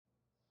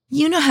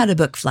You know how to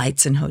book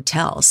flights and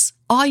hotels.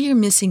 All you're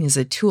missing is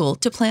a tool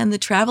to plan the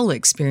travel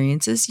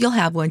experiences you'll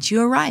have once you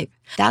arrive.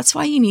 That's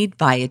why you need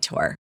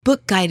Viator.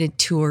 Book guided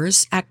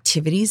tours,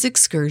 activities,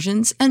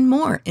 excursions, and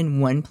more in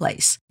one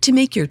place to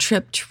make your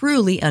trip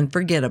truly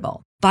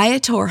unforgettable.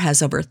 Viator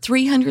has over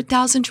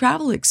 300,000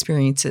 travel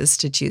experiences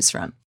to choose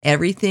from.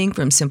 Everything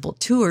from simple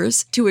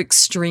tours to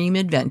extreme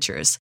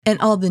adventures and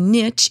all the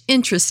niche,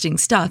 interesting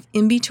stuff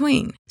in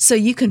between. So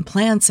you can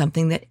plan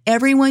something that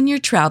everyone you're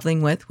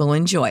traveling with will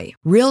enjoy.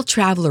 Real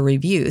traveler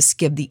reviews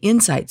give the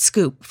inside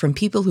scoop from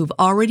people who've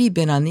already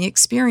been on the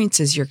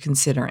experiences you're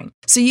considering.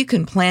 So you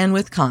can plan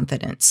with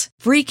confidence.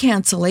 Free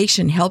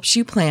cancellation helps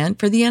you plan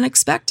for the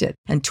unexpected.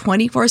 And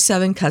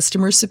 24/7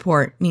 customer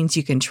support means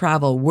you can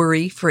travel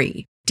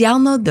worry-free.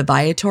 Download the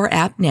Viator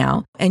app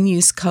now and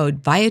use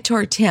code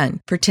Viator10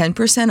 for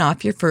 10%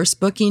 off your first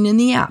booking in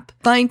the app.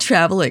 Find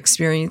travel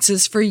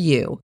experiences for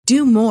you.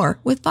 Do more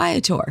with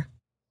Viator.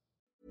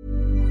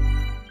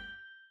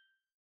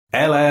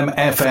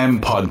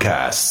 LMFM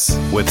Podcasts.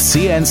 With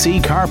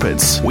CNC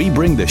Carpets, we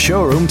bring the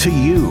showroom to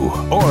you.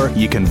 Or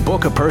you can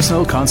book a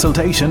personal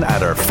consultation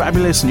at our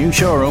fabulous new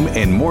showroom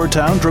in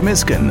Moortown,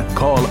 Dromiskin.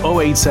 Call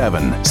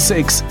 087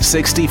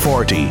 660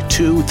 40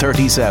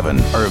 237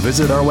 or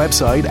visit our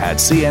website at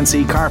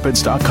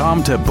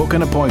cnccarpets.com to book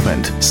an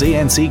appointment.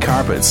 CNC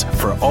Carpets,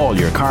 for all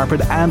your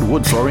carpet and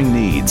wood flooring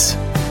needs.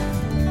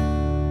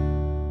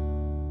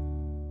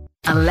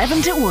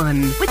 11 to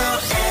 1 with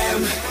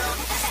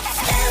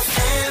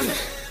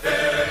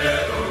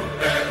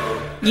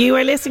You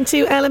are listening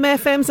to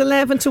LMFM's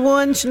 11 to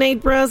 1.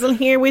 Sinead Brazel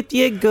here with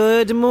you.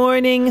 Good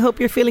morning. Hope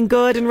you're feeling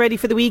good and ready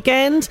for the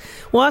weekend.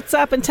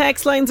 WhatsApp and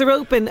text lines are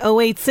open.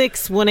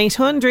 086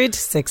 1800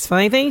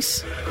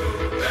 658.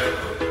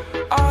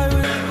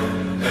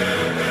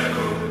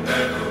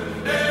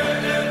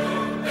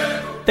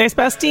 There's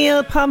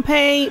Bastille,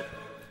 Pompeii.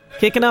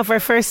 Kicking off our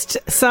first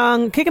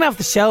song, kicking off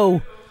the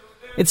show.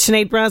 It's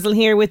Sinead Brazel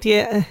here with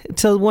you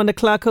till 1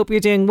 o'clock. Hope you're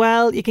doing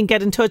well. You can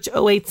get in touch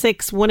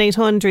 086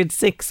 1800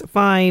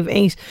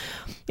 658.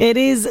 It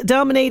is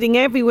dominating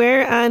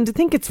everywhere, and I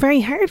think it's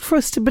very hard for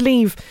us to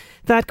believe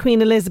that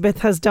Queen Elizabeth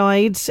has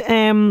died.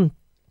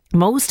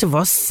 Most of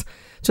us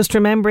just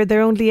remember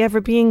there only ever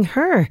being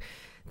her,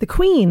 the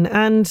Queen.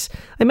 And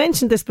I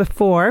mentioned this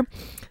before,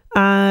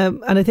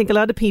 and I think a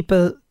lot of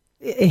people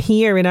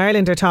here in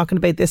Ireland are talking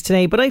about this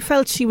today, but I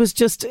felt she was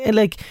just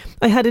like,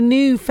 I had a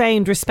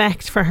newfound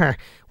respect for her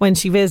when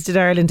she visited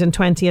Ireland in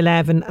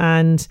 2011,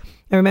 and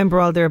I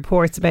remember all the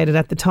reports about it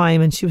at the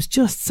time, and she was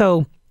just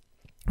so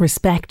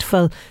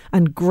respectful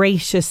and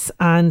gracious,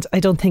 and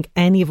I don't think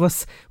any of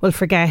us will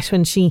forget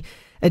when she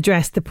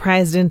addressed the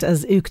president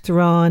as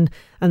Uachtaráin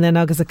and then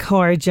Agus a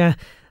Cáride,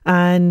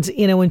 and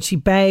you know, when she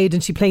bowed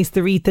and she placed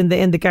the wreath in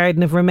the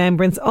Garden of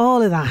Remembrance,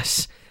 all of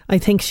that. I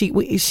think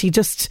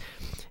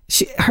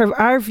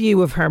our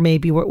view of her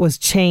maybe was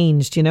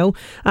changed, you know.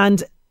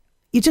 And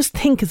you just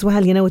think as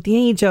well, you know, at the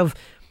age of,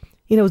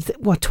 you know,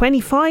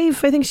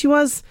 25 I think she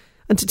was,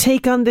 and to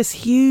take on this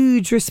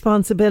huge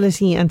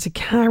responsibility and to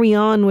carry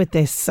on with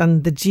this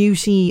and the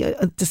duty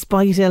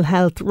despite ill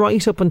health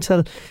right up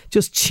until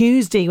just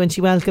Tuesday when she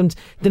welcomed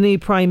the new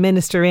Prime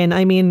Minister in.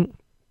 I mean,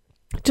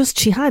 just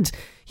she had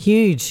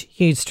huge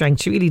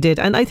strength, she really did.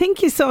 And I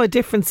think you saw a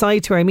different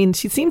side to her. I mean,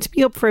 she seemed to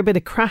be up for a bit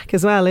of crack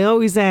as well. I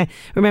always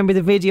remember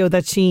the video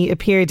that she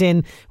appeared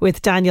in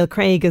with Daniel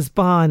Craig as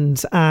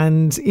Bond,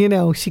 and you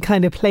know, she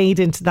kind of played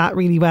into that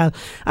really well.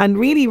 And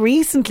really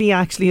recently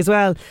actually as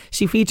well,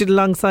 she featured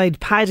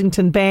alongside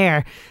Paddington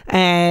Bear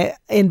in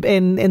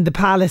the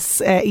palace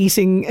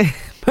eating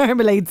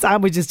marmalade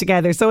sandwiches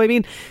together. So I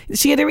mean,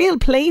 she had a real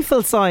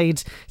playful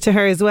side to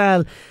her as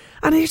well.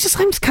 And I'm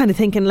just kind of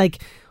thinking, like,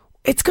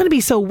 it's going to be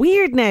so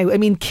weird now. I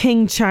mean, it's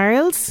King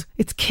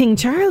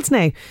Charles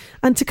now.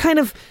 And to kind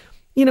of,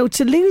 you know,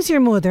 to lose your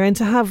mother and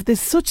to have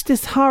this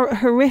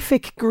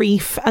horrific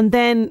grief, and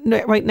then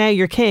right now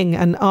you're king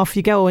and off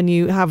you go and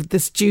you have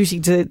this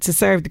duty to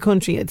serve the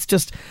country. It's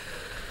just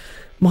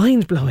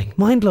mind-blowing.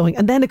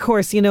 And then, of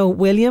course, you know,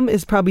 William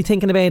is probably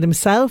thinking about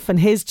himself and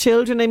his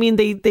children. I mean,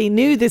 they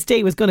knew this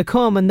day was going to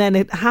come, and then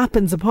it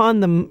happens upon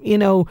them, you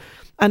know,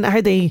 and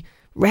are they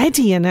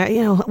ready, and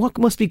you know, what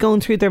must be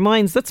going through their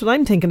minds? That's what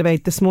I'm thinking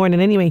about this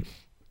morning anyway.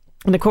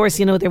 And of course,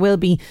 you know, there will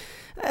be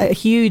a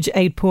huge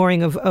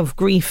outpouring of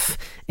grief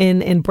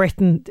in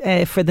Britain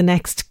for the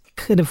next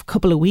kind of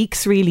couple of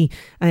weeks really,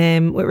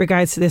 with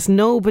regards to this.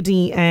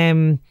 Nobody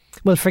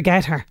will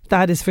forget her,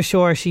 that is for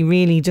sure. She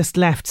really just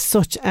left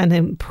such an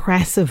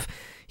impressive,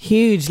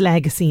 huge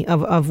legacy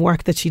of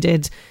work that she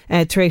did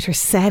throughout her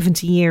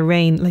 70-year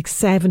reign, like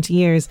 70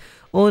 years,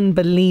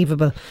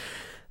 unbelievable.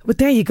 But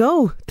there you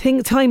go.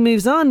 Time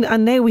moves on,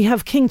 and now we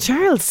have King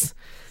Charles.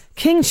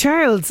 And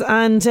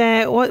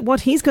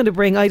what he's going to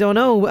bring, I don't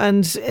know.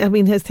 And I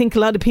mean, I think a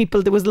lot of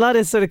people, there was a lot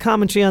of sort of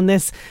commentary on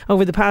this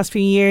over the past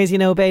few years, you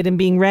know, about him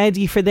being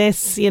ready for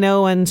this, you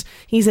know, and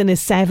he's in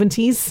his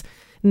 70s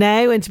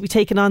now and to be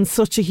taking on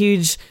such a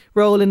huge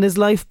role in his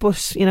life.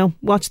 But, you know,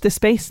 watch this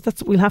space.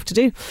 That's what we'll have to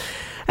do.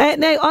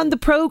 Now, on the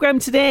programme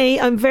today,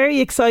 I'm very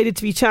excited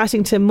to be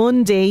chatting to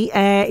Mundy.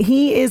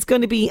 He is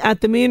going to be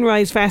at the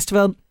Moonrise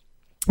Festival.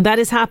 That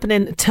is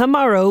happening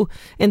tomorrow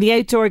in the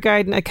outdoor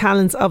garden at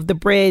Callans of the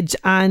Bridge,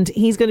 and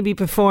he's going to be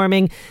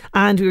performing,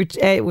 and we're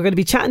going to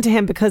be chatting to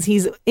him because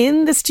he's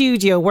in the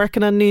studio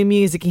working on new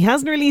music. He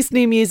hasn't released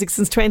new music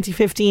since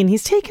 2015.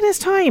 He's taking his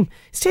time.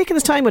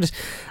 With it,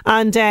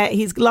 and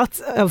he's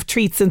lots of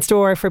treats in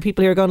store for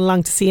people who are going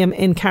along to see him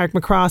in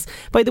Carrickmacross.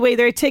 By the way,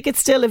 there are tickets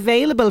still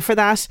available for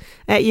that.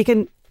 You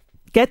can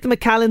get them at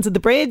Callans of the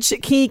Bridge,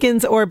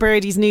 Keegan's or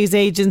Birdie's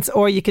newsagents,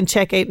 or you can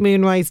check out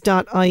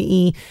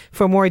moonrise.ie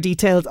for more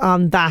details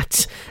on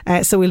that.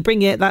 So we'll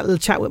bring you that little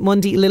chat with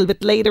Mundy a little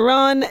bit later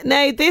on.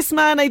 Now, this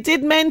man, I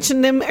did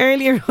mention him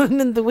earlier on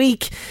in the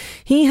week.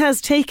 He has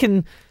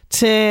taken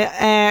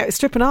to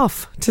stripping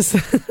off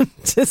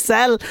to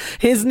sell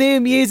his new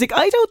music.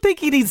 I don't think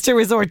he needs to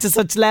resort to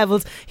such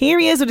levels. Here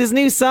he is with his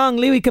new song,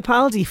 Lewis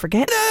Capaldi,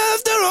 Forget.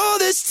 After all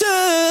this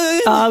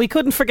time. Oh, we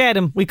couldn't forget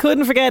him.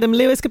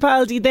 Lewis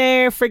Capaldi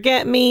there,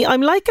 Forget Me.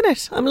 I'm liking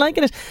it. And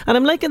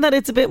I'm liking that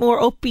it's a bit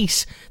more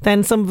upbeat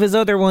than some of his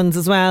other ones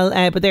as well.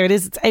 But there it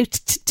is. It's out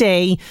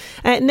today.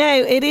 Now,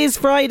 it is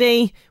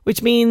Friday,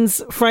 which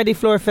means Friday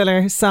Floor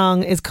Filler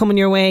song is coming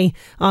your way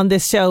on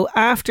this show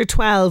after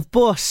 12.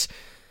 But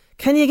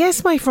can you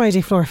guess my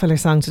Friday Floor Filler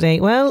song today?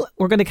 Well,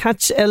 we're going to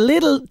catch a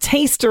little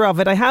taster of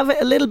it. I have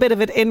a little bit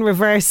of it in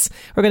reverse.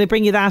 We're going to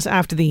bring you that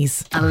after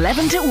these.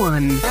 11 to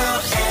 1.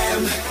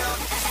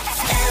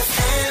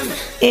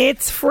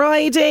 It's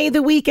Friday,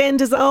 the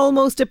weekend is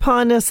almost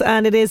upon us,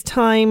 and it is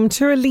time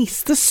to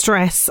release the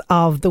stress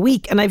of the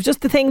week. And I've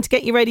just the thing to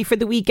get you ready for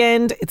the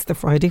weekend. It's the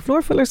Friday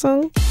Floor Filler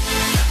song.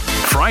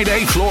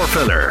 Friday Floor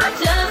Filler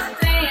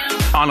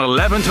on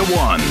 11 to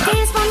 1.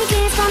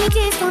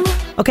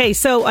 Okay,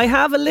 so I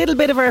have a little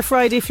bit of our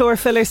Friday Floor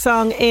Filler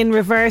song in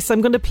reverse.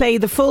 I'm going to play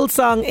the full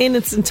song in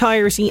its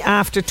entirety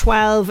after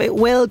 12. It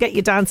will get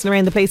you dancing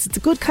around the place. It's a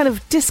good kind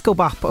of disco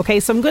bop. Okay,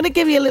 so I'm going to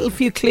give you a little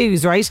few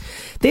clues, right?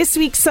 This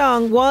week's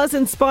song was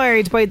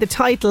inspired by the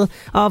title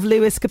of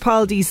Lewis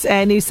Capaldi's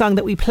new song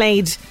that we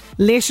played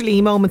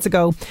literally moments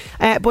ago.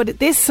 But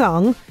this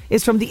song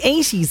is from the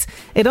 80s.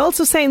 It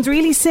also sounds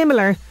really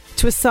similar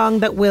to a song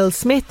that Will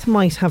Smith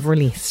might have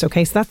released.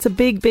 Okay, so that's a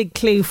big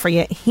clue for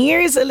you.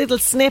 Here's a little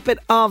snippet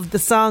of the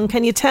song.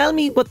 Can you tell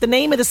me what the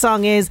name of the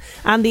song is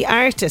and the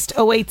artist?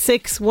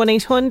 086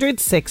 1800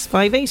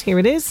 658. Here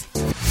it is.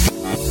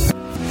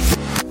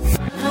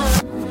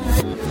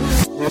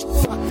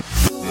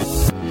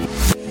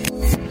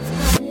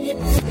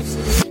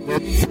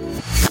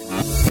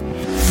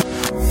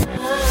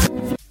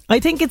 I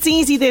think it's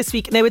easy this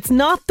week. Now, it's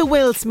not the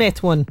Will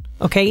Smith one,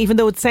 okay, even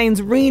though it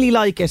sounds really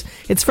like it.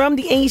 It's from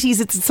the 80s.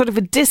 It's sort of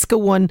a disco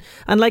one.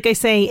 And like I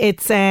say,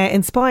 it's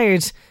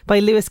inspired by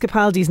Lewis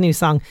Capaldi's new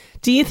song.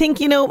 Do you think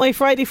you know what my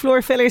Friday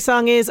Floor Filler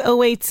song is?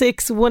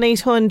 086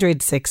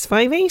 1800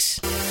 658.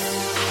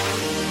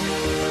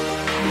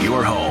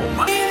 You're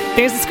home.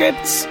 There's the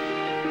script.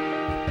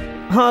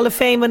 Hall of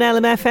Fame on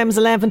LMFM's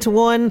 11 to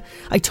 1.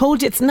 I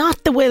told you it's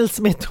not the Will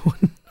Smith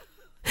one.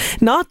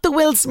 Not the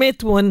Will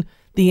Smith one.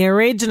 The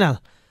original.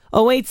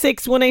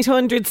 086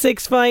 1800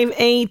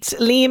 658.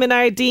 Liam and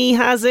RD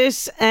has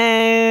it.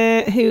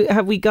 Who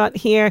have we got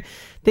here?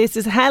 This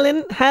is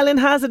Helen. Helen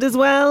has it as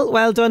well.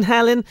 Well done,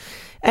 Helen.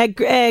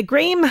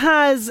 Graham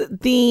has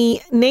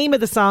the name of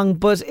the song,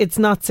 but it's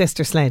not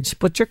Sister Sledge.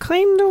 But you're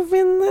kind of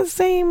in the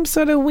same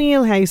sort of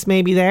wheelhouse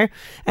maybe there.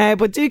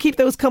 But do keep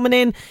those coming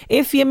in.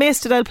 If you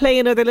missed it, I'll play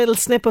another little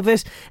snip of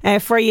it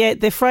for you.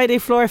 The Friday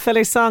Floor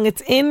Filler song.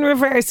 It's in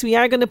reverse. We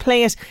are going to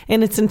play it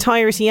in its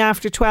entirety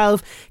after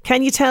 12.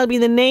 Can you tell me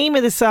the name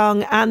of the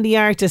song and the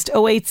artist?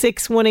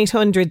 086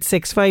 1800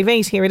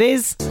 658. Here it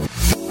is.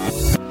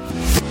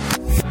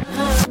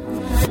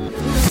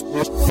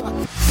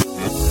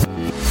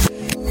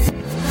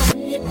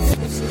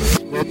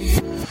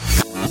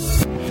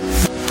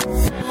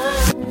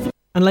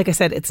 And like I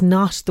said, it's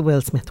not the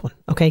Will Smith one.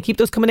 Okay, keep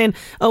those coming in.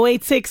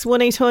 086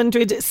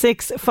 1800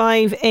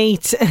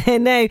 658.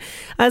 Now,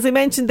 as I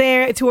mentioned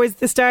there towards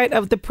the start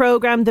of the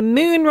programme, the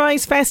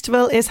Moonrise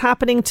Festival is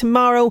happening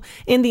tomorrow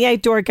in the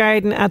outdoor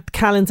garden at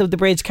Callans of the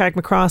Bridge,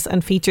 Carrickmacross,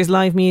 and features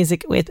live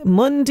music with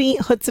Mundy,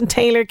 Hudson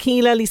Taylor,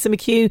 Keela, Lisa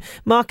McHugh,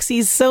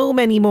 Moxies, so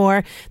many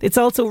more. It's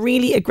also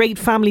really a great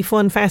family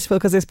fun festival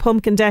because there's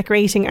pumpkin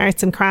decorating,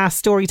 arts and crafts,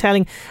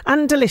 storytelling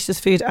and delicious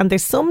food. And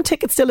there's some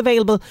tickets still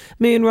available,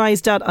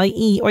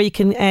 moonrise.ie, or you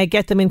can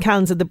get them in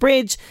Callans of the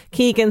Bridge,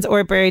 Keegan's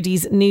or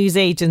Birdie's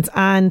newsagents.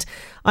 And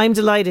I'm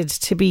delighted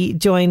to be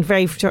joined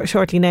very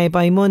shortly now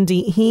by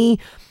Mundy. He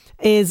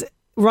is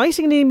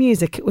writing new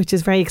music, which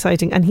is very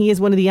exciting, and he is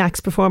one of the acts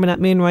performing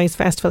at Moonrise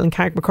Festival in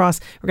Carrickmacross.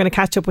 We're going to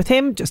catch up with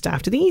him just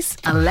after these.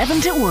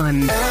 11 to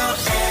 1.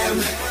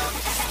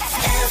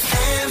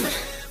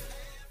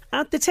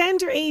 At the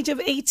tender age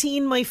of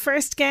 18, my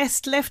first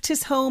guest left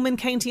his home in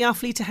County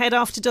Offaly to head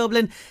off to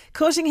Dublin,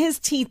 cutting his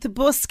teeth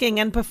busking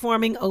and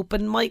performing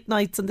open mic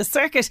nights on the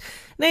circuit.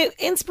 Now,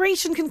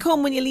 inspiration can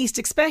come when you least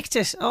expect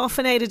it,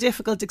 often out of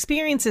difficult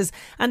experiences.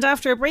 And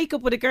after a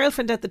breakup with a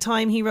girlfriend at the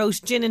time, he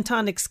wrote Gin and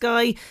Tonic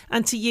Sky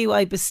and To You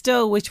I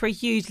Bestow, which were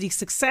hugely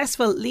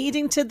successful,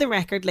 leading to the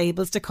record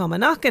labels to come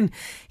a-knocking.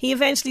 He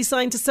eventually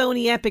signed to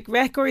Sony Epic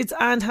Records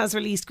and has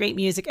released great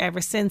music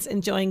ever since,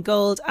 enjoying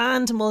gold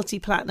and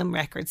multi-platinum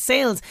record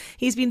sales.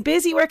 He's been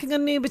busy working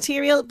on new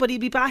material, but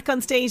he'll be back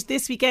on stage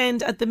this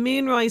weekend at the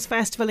Moonrise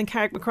Festival in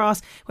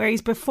Carrickmacross, where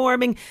he's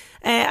performing,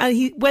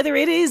 whether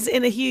it is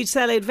in a huge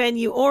sellout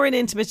venue or an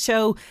intimate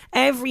show.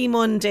 Every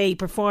Monday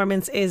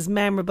performance is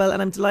memorable,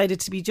 and I'm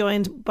delighted to be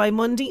joined by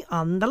Mundy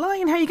on the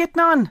line. How are you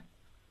getting on?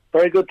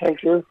 Very good,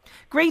 thank you.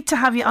 Great to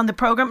have you on the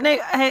programme. Now,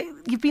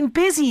 you've been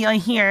busy, I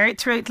hear,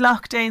 throughout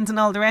lockdowns and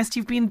all the rest.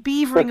 You've been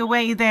beavering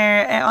away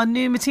there on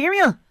new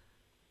material.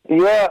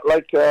 Yeah,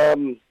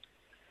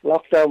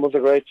 lockdown was a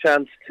great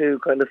chance to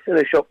kind of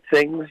finish up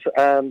things,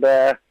 and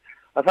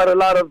I've had a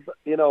lot of,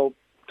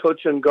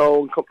 touch and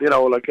go,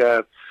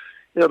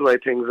 the way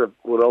things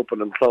would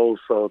open and close,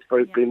 so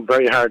it's been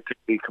very hard to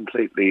be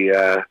completely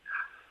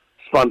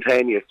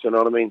spontaneous, you know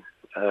what I mean?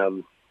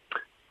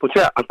 But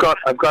yeah, I've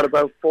got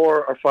about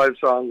 4 or 5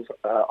 songs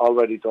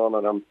already done,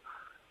 and I'm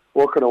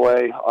working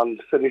away on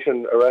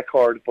finishing a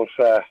record, but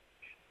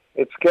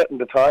it's getting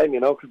the time,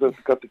 because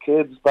I've got the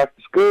kids back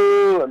to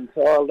school and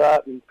all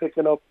that, and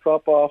picking up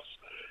drop-offs.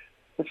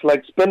 It's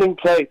like spinning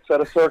plates at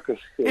a circus,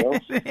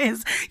 It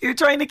is. You're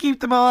trying to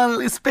keep them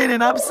all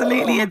spinning,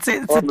 absolutely. It's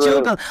a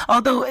juggle.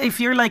 Although, if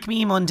you're like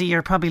me, Mundy,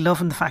 you're probably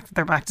loving the fact that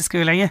they're back to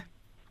school, are you?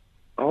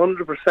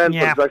 100%,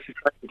 yeah. But it's actually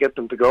trying to get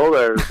them to go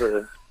there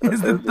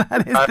is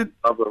the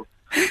problem.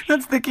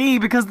 That's the key,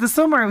 because the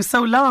summer was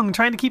so long,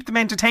 trying to keep them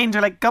entertained.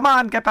 You're like, come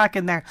on, get back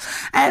in there.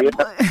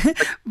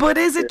 But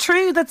is it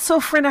true that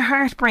suffering a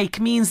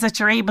heartbreak means that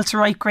you're able to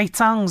write great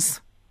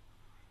songs?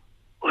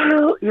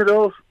 Well,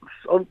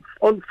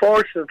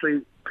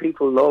 unfortunately,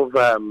 people love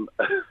a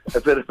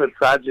bit of a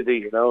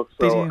tragedy, so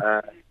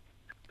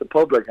the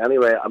public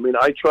anyway. I mean,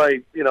 I try,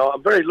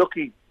 I'm very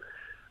lucky.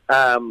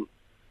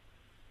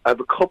 I have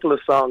a couple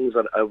of songs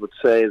that I would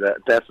say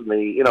that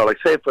definitely,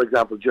 say for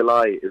example,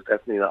 July is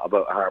definitely not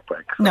about a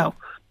heartbreak. So no.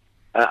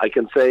 I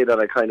can say that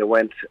I kind of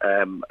went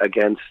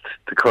against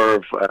the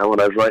curve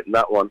when I was writing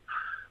that one.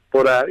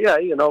 But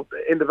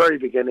in the very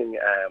beginning,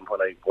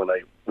 when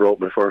I wrote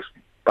my first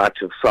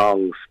batch of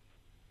songs,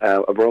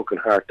 A Broken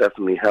Heart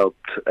definitely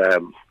helped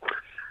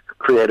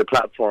create a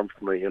platform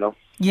for me,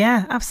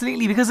 Yeah,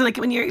 absolutely. Because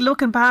when you're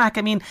looking back,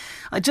 I mean,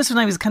 just when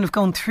I was kind of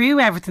going through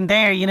everything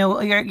there,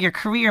 your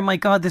career, my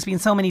God, there's been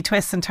so many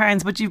twists and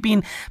turns, but you've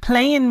been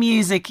playing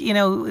music,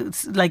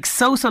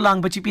 so long,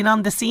 but you've been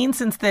on the scene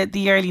since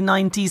the early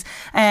 90s.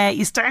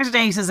 You started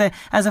out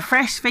as a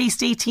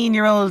fresh-faced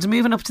 18-year-old,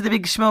 moving up to the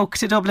big smoke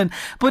to Dublin.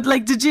 But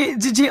did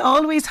you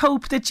always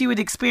hope that you would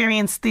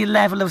experience the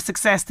level of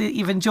success that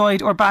you've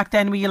enjoyed, or back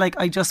then were you like,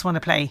 I just want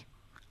to play?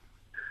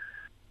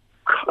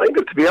 Kind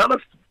of, to be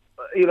honest.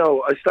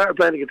 I started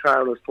playing the guitar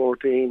when I was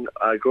 14.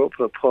 I grew up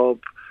in a pub,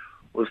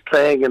 was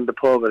playing in the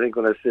pub, I think,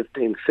 when I was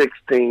 15,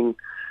 16.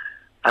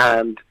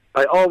 And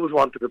I always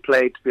wanted to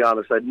play, to be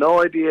honest. I had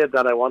no idea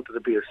that I wanted to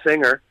be a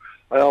singer.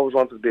 I always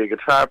wanted to be a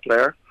guitar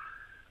player.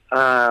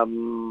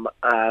 And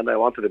I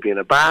wanted to be in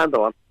a band. I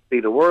wanted to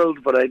see the world.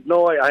 But I had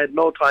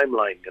no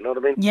timeline, you know what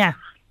I mean? Yeah.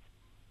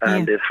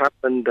 And it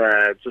happened,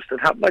 it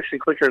happened actually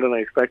quicker than I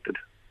expected.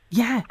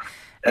 Yeah.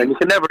 And you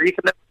can never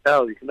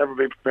tell. You can never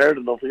be prepared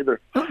enough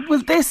either.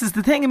 Well, this is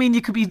the thing. I mean,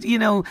 you could be,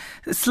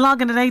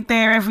 slogging it out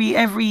there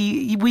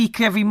every week,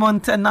 every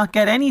month, and not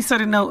get any sort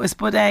of notice.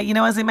 But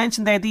as I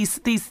mentioned there,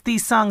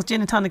 these songs,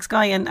 Gin and Tonic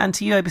Sky and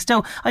To You I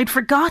Bestow, I'd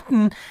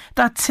forgotten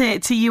that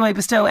To You I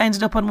Bestow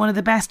ended up on one of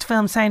the best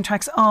film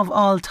soundtracks of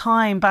all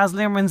time, Baz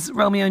Luhrmann's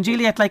Romeo and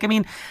Juliet.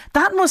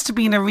 That must have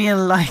been a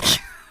real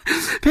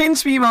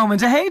pinch me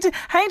moment. How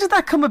did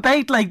that come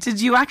about?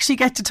 Did you actually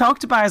get to talk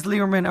to Baz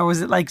Luhrmann, or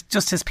was it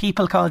just his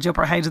people called you up,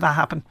 or how did that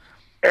happen?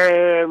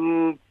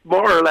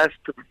 More or less,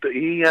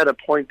 he had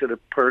appointed a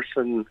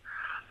person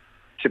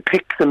to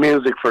pick the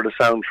music for the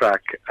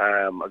soundtrack,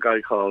 a guy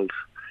called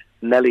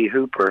Nelly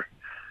Hooper,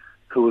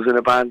 who was in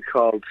a band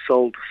called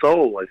Soul to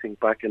Soul, I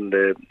think back in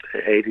the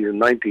 80s and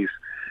 90s.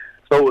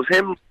 So it was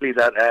him really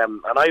that,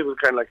 and I was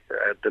kind of like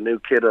the new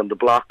kid on the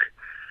block.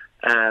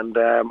 And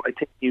I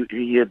think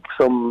he had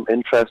some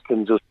interest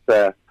in just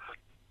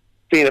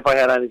seeing if I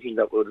had anything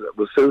that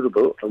was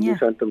suitable. And we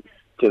sent them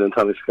Gin and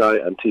Tonic Sky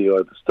and To You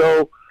I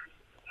Bestow,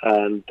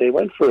 and they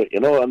went for it,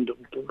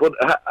 But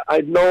I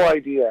had no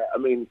idea. I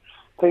mean,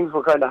 things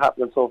were kind of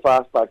happening so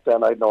fast back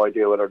then. I had no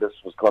idea whether this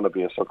was going to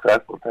be a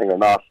successful thing or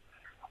not.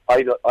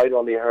 I'd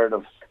only heard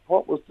of,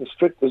 what was the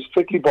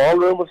Strictly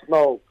Ballroom?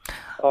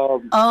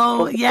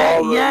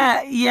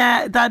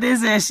 Yeah, that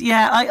is it.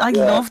 Yeah, I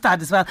love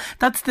that as well.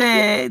 That's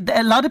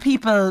a lot of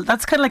people,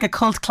 that's kind of like a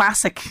cult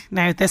classic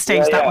now at this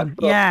stage, that one.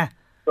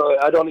 So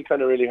I'd only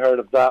kind of really heard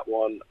of that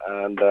one.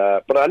 And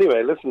but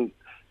anyway, listen,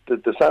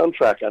 the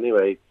soundtrack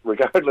anyway,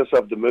 regardless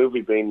of the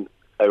movie being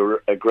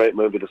a great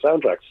movie, the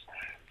soundtrack's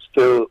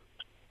still,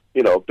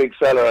 big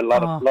seller, and a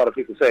lot of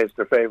people say it's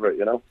their favourite,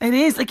 It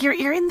is. Like,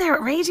 you're in there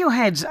at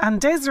Radiohead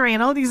and Desiree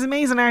and all these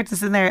amazing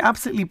artists in there,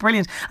 absolutely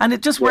brilliant. And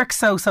it just works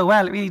so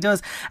well, it really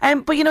does.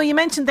 But, you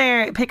mentioned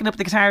there picking up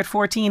the guitar at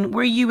 14.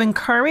 Were you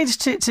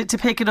encouraged to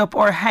pick it up,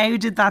 or how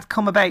did that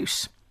come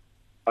about?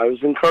 I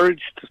was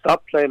encouraged to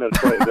stop playing it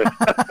quite a bit.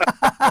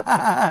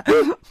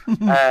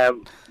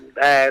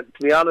 To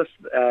be honest,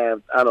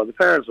 I know the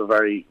parents were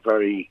very,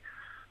 very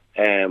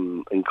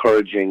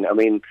encouraging. I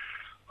mean,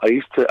 I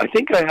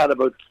think I had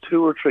about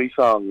 2 or 3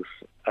 songs.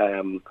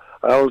 I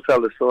always tell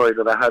the story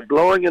that I had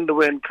Blowing in the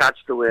Wind, Catch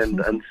the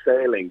Wind, and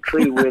Sailing.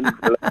 3 wins.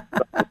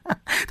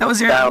 That was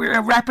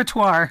your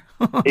repertoire.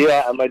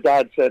 Yeah, and my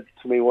dad said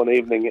to me one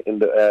evening, he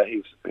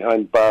was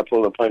behind the bar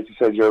pulling pints, he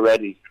said, "You're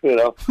ready,"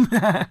 So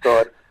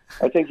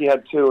I think he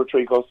had 2 or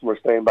 3 customers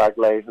staying back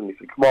late, and he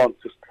said, "Come on,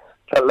 just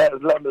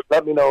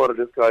let me know whether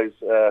this guy's,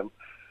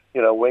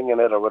 winging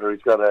it, or whether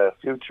he's got a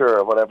future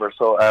or whatever."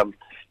 So,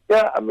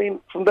 yeah, I mean,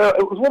 from there,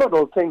 it was one of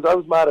those things. I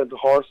was mad into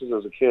horses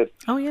as a kid.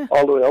 Oh, yeah.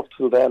 All the way up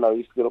till then, I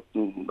used to get up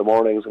in the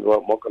mornings and go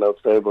out mucking out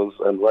stables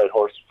and ride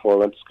horses before I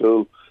went to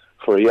school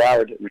for a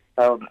yard in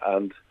town.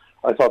 And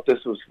I thought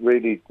this was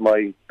really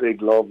my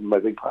big love and my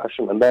big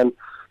passion. And then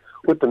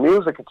with the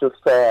music, it just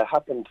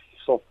happened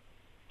so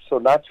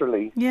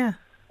naturally. Yeah.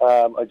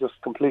 I just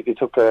completely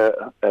took a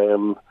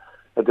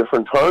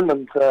different turn,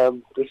 and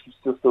this is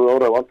just the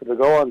road I wanted to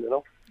go on,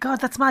 God,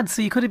 that's mad.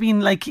 So you could have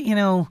been like,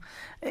 a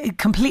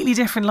completely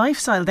different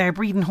lifestyle there,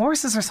 breeding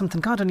horses or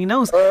something. God only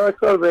knows. I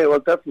could have been. Well,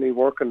 definitely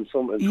working in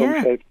some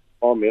shape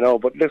or form,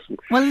 but listen.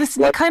 Well,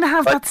 listen, you kind of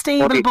have that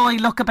stable boy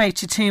look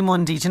about you too,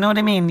 Mundy. Do you know what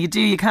I mean? You do.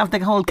 You have the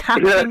whole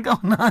captain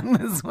going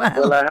on as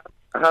well. Well,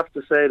 I have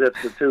to say that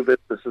the two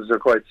businesses are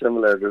quite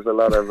similar. There's a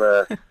lot of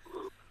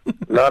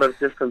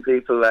different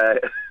people,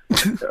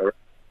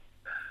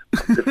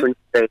 different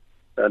shapes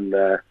and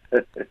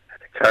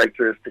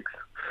characteristics.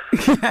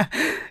 Yeah,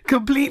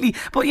 completely.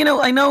 But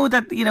I know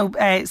that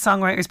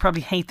songwriters probably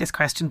hate this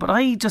question, but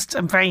I just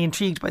am very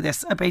intrigued by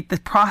this, about the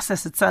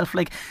process itself.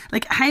 Like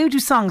how do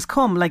songs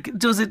come? Like,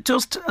 does it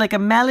just like a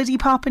melody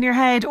pop in your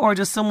head, or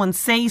does someone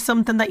say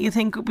something that you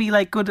think would be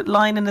like good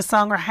line in a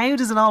song, or how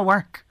does it all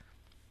work?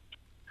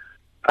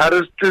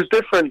 There's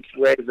different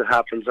ways it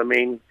happens. I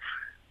mean,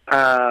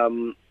 I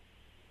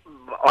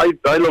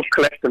love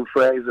collecting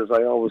phrases.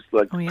 I always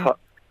write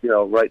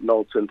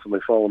notes into my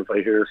phone if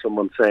I hear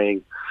someone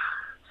saying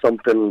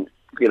something,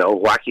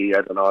 wacky.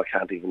 I don't know, I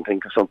can't even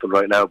think of something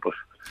right now, but...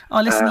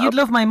 Oh, listen, you'd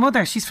love my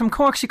mother. She's from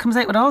Cork. She comes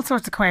out with all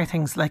sorts of queer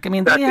things. Like, I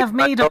mean, they have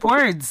made up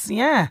words,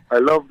 yeah. I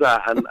love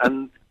that.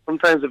 And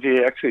sometimes if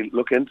you actually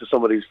look into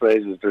some of these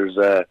phrases, there's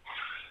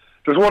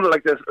one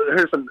like this.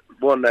 Here's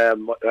one, I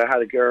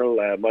had a girl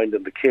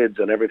minding the kids,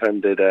 and every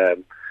time they'd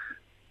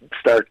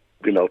start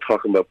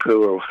talking about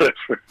poo or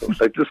whatever,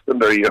 like just when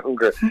they're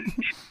younger,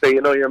 say,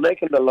 you're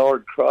making the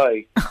Lord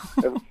cry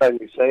every time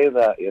you say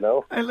that,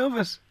 I love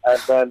it.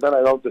 And then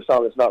I wrote the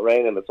song, It's Not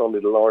Raining, It's Only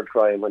the Lord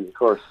Crying When You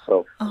Curse.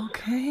 So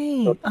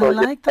okay, so I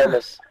like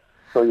that.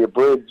 So you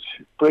bridge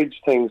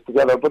things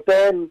together, but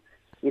then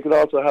you can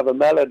also have a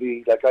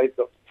melody. Like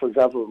for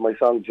example, with my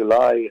song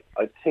July,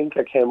 I think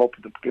I came up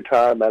with the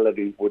guitar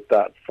melody with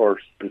that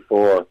first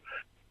before,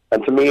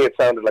 and to me it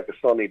sounded like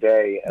a sunny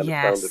day, and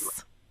yes. It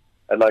sounded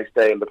a nice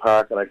day in the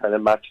park, and I kind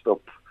of matched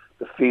up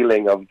the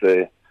feeling of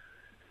the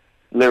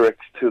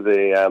lyrics to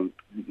the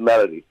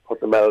melody, what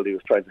the melody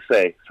was trying to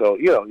say. So,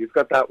 you've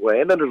got that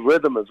way. And then there's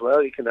rhythm as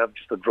well. You can have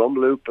just a drum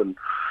loop, and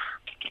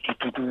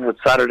it's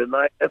Saturday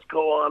night, let's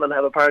go on and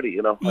have a party,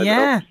 I love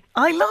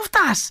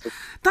that.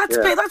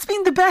 That's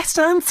been the best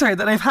answer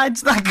that I've had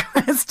to that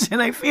question.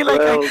 I feel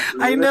like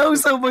I know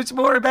so much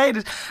more about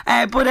it.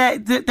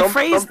 But the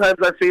phrase... Sometimes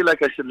I feel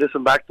like I should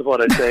listen back to what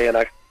I say and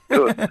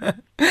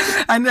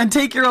and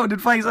take your own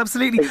advice,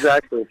 absolutely.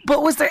 Exactly.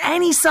 But was there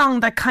any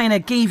song that kind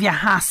of gave you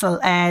hassle,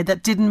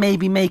 that didn't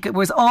maybe make it,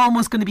 was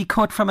almost going to be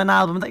cut from an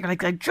album, that you're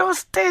like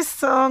just this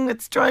song,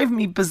 it's driving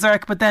me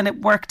berserk, but then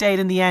it worked out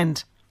in the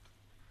end?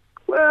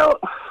 Well,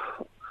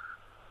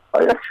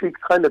 I actually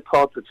kind of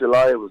thought that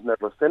July was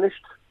never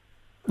finished.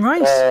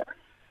 Right.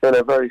 In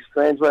a very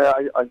strange way.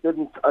 I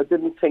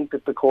didn't think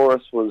that the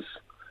chorus was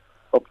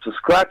up to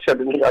scratch. I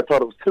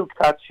thought it was too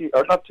catchy,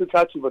 or not too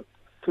catchy, but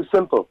too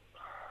simple.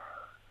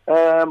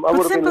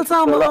 But simple's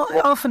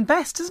often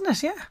best, isn't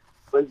it? Yeah.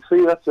 Well,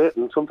 see, that's it.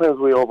 And sometimes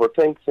we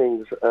overthink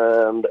things,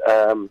 and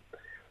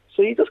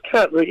so you just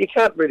can't really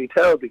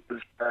tell,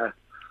 because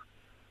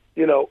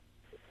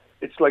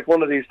it's like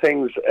one of these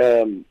things.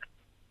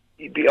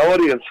 The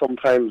audience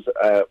sometimes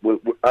are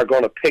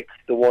going to pick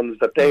the ones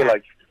that they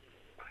like.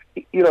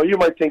 You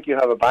might think you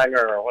have a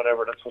banger or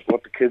whatever. That's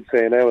what the kids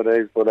say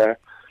nowadays. But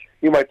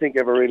you might think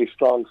you have a really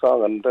strong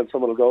song, and then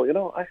someone will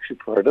go, I actually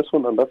prefer this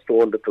one, and that's the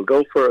one that they'll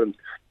go for. And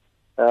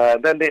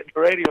Then the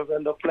radios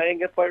end up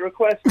playing it by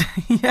request.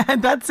 Yeah,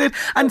 that's it.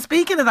 And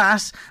speaking of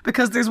that,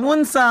 because there's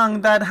one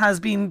song that has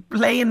been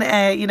playing,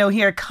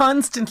 here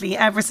constantly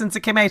ever since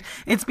it came out.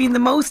 It's been the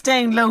most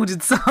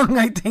downloaded song,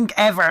 I think,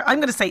 ever. I'm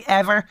going to say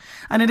ever.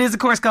 And it is, of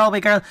course, Galway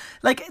Girl.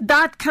 Like,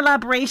 that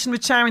collaboration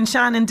with Sharon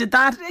Shannon, did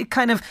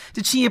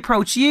she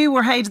approach you,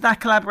 or how did that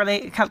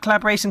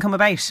collaboration come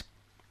about?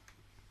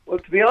 Well,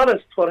 to be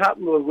honest, what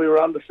happened was we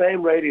were on the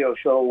same radio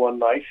show one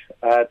night.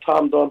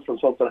 Tom Dunn from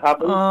Something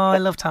Happened. Oh, I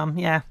love Tom,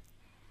 yeah.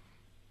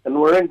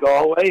 And we're in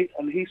Galway,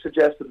 and he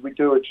suggested we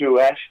do a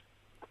duet.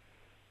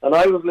 And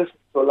I was listening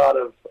to a lot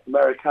of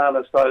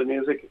Americana-style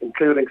music,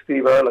 including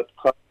Steve Earle at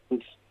the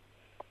time.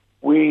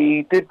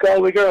 We did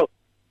Galway Girl.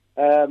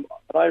 And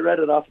I read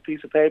it off a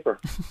piece of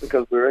paper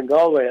because we were in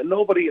Galway. And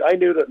I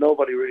knew that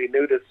nobody really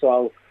knew this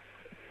song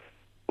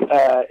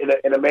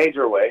in a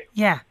major way.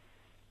 Yeah.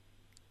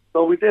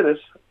 So we did it,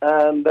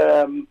 and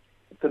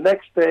the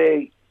next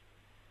day,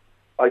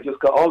 I just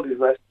got all these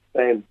messages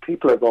saying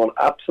people are going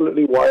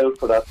absolutely wild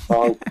for that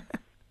song.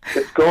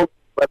 It's going,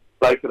 whether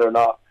you like it or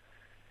not,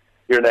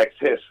 your next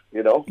hit,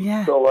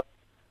 Yeah. So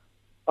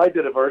I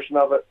did a version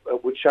of it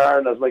with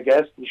Sharon as my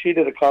guest, and she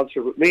did a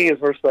concert with me as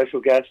her special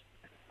guest,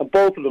 and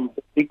both of them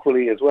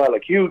equally as well,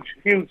 like huge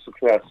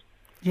success.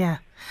 Yeah.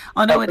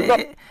 Oh no,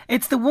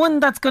 it's the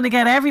one that's going to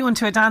get everyone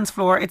to a dance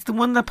floor. It's the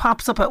one that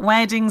pops up at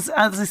weddings.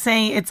 As I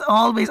say,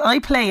 I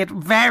play it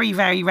very,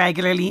 very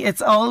regularly.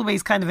 It's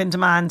always kind of in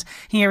demand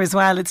here as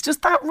well. It's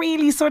just that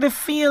really sort of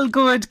feel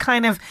good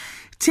kind of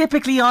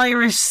typically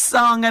Irish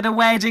song at a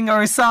wedding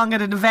or a song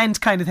at an event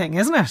kind of thing,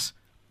 isn't it?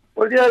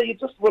 Well, yeah,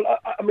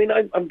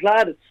 I'm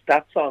glad it's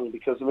that song,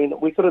 because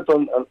we could have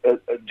done a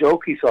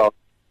jokey song.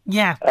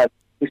 Yeah.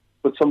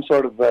 With some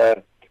sort of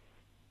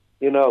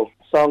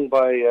sung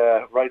by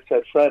Right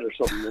Said Fred or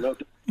something,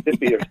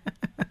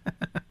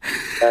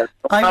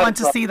 I want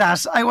to see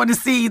that. I want to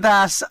see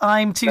that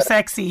I'm Too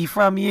Sexy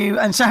from you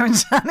and Sharon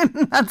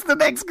Shannon. That's the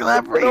next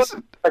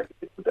collaboration.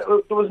 There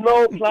was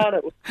no plan.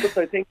 It was just,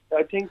 I think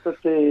that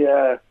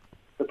the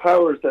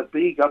powers that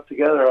be got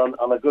together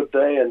on a good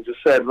day and just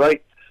said,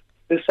 right,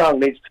 this song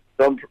needs to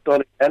be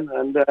done again,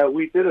 and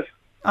we did it.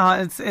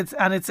 Oh,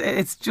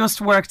 it's just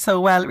worked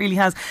so well. It really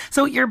has.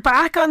 So you're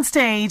back on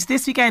stage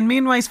this weekend,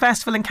 Moonrise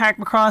Festival in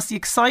Carrickmacross. You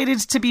excited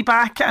to be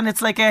back? And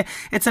it's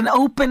it's an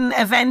open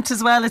event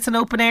as well. It's an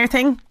open air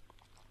thing.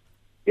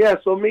 Yeah.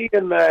 So me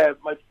and my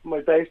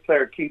bass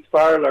player Keith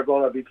Farrell are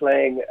going to be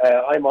playing.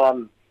 I'm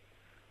on,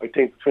 I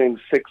think, between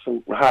 6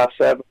 and half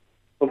 7,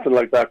 something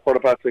like that,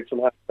 6:15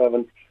 and half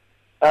 7,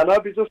 and I'll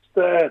be just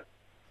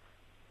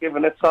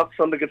giving it shots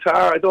on the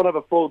guitar. I don't have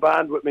a full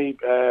band with me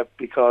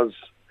because,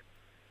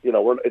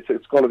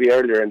 it's going to be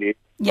earlier in the evening.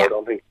 Yeah. I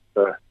don't think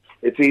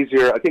it's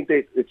easier. I think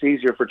it's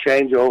easier for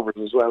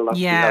changeovers as well.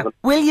 Yeah.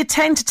 Will you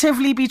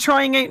tentatively be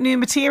trying out new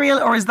material,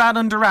 or is that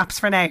under wraps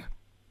for now?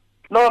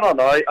 No.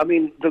 I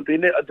mean,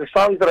 the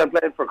songs that I'm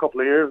playing for a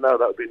couple of years now,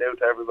 that would be new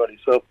to everybody.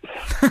 So,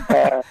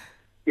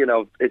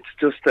 it's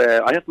just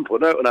I haven't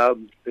put out an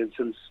album since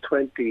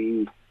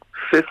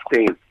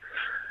 2015.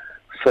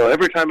 So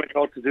every time I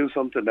go to do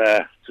something,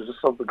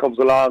 just something comes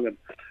along, and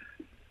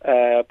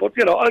but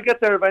I'll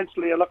get there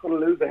eventually. I'm not going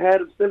to lose the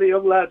head. I'm still a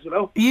young lad,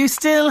 You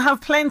still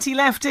have plenty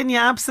left in you,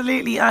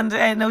 absolutely, and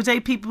no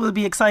doubt people will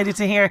be excited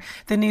to hear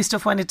the new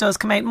stuff when it does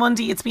come out.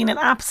 Mundy, it's been an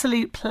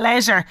absolute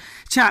pleasure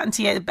chatting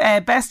to you.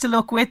 Best of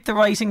luck with the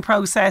writing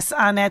process,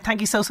 and thank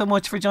you so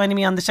much for joining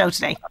me on the show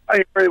today.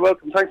 You're very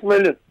welcome. Thanks a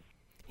million.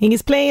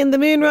 He's playing the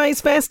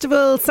Moonrise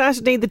Festival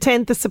Saturday the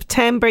 10th of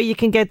September. You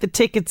can get the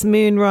tickets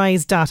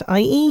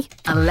moonrise.ie.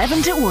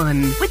 11 to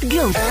 1 with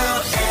Guilt.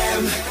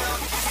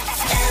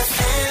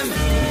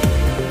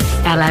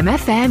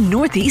 LMFM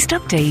Northeast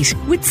Update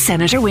with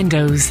Senator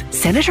Windows.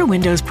 Senator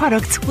Windows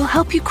products will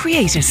help you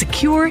create a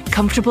secure,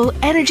 comfortable,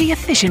 energy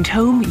efficient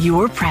home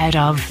you're proud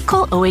of.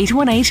 Call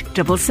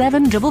 0818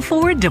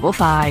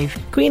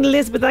 774455. Queen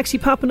Elizabeth actually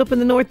popping up in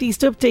the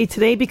Northeast Update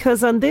today,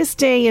 because on this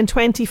day in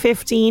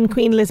 2015,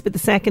 Queen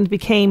Elizabeth II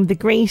became the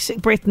Great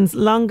Britain's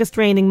longest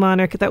reigning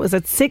monarch. That was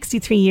at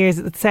 63 years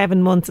at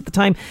 7 months at the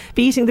time,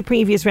 beating the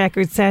previous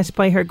record set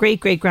by her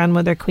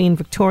great-great-grandmother, Queen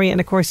Victoria. And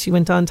of course, she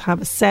went on to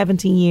have a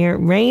 70-year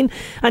reign.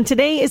 And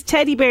today is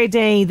Teddy Bear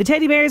Day. The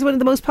teddy bear is one of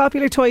the most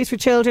popular toys for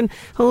children,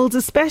 holds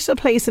a special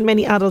place in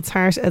many adults'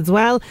 heart as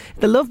well.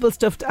 The lovable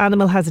stuffed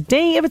animal has a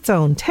day of its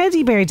own,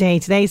 Teddy Bear Day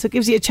today, so it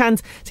gives you a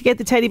chance to get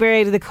the teddy bear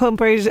out of the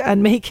cupboard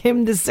and make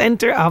him the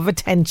centre of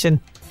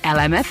attention.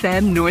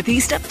 LMFM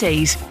Northeast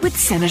Update with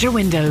Senator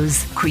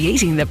Windows.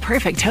 Creating the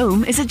perfect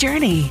home is a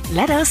journey.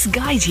 Let us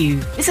guide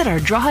you. Visit our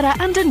Drogheda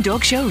and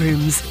Dundalk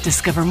showrooms.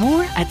 Discover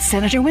more at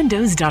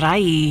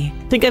senatorwindows.ie.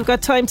 Think I've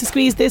got time to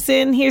squeeze this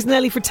in? Here's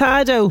Nelly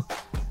Furtado.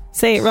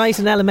 Say it right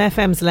on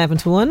LMFM's 11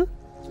 to 1.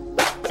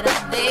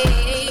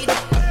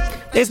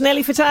 There's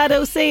Nelly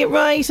Furtado, Say It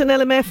Right on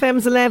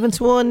LMFM's 11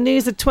 to 1.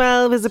 News at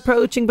 12 is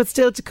approaching, but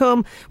still to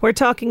come. We're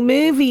talking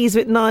movies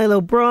with Niall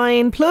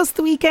O'Brien. Plus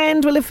the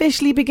weekend will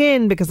officially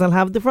begin, because I'll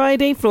have the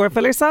Friday Floor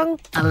Filler song.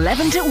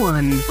 11 to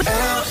 1.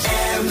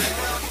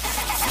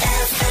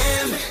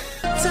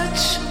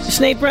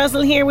 Sinead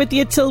Brazel here with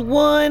you till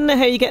 1.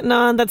 How are you getting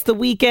on? That's The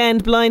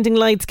Weekend. Blinding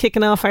Lights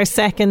kicking off our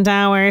second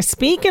hour.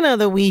 Speaking of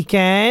the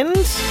weekend,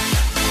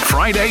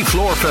 Friday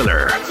Floor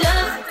Filler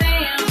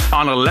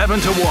on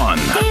 11 to 1.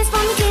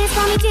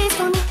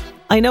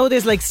 I know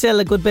there's still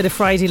a good bit of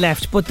Friday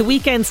left, but the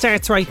weekend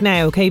starts right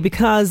now, okay?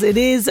 Because it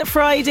is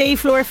Friday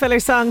Floor Filler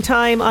song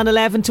time on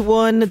 11 to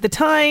 1, the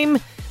time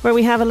where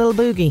we have a little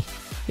boogie.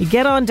 You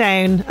get on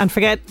down and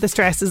forget the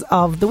stresses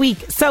of the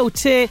week. So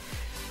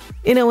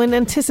in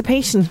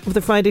anticipation of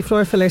the Friday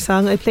Floor Filler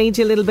song, I played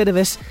you a little bit of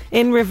it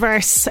in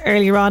reverse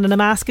earlier on, and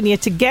I'm asking you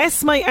to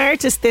guess my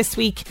artist this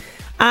week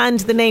and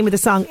the name of the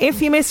song.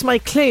 If you missed my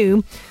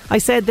clue, I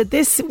said that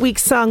this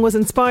week's song was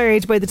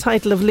inspired by the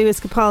title of Lewis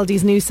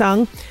Capaldi's new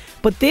song,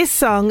 but this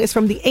song is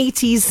from the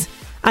 80s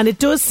and it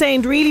does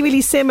sound really,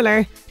 really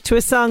similar to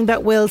a song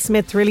that Will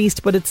Smith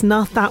released, but it's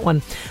not that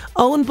one.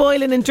 Owen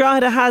Boylan and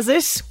Drogheda has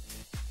it.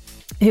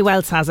 Who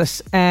else has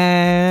it?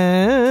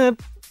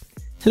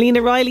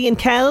 Helena Riley and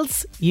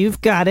Kells, you've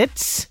got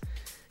it.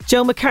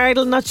 Joe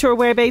McArdle, not sure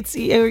whereabouts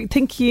I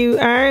think you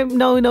are.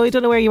 No, I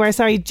don't know where you are.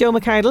 Sorry, Joe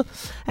McArdle.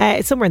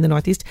 It's somewhere in the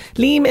northeast.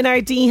 Liam in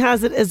RD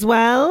has it as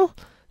well.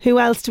 Who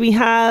else do we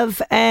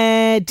have?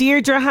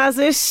 Deirdre has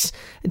it.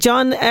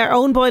 John,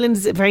 Owen Boylan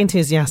is very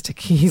enthusiastic.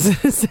 He's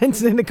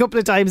sent it in a couple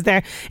of times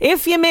there.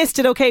 If you missed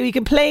it, okay, we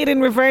can play it in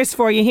reverse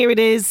for you. Here it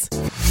is.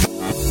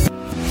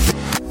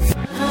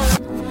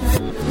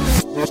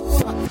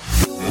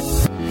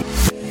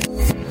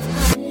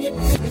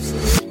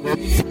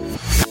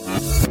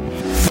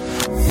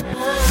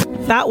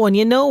 That one,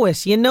 you know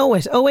it.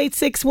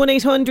 086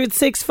 1800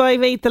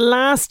 658, the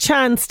last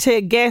chance to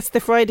guess the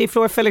Friday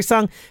Floor Filler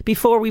song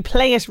before we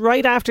play it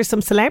right after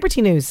some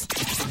celebrity news.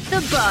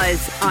 The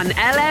Buzz on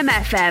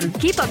LMFM.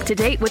 Keep up to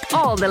date with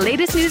all the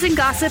latest news and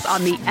gossip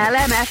on the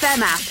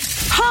LMFM app.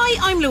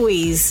 Hi, I'm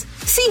Louise.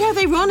 See How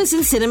They Run is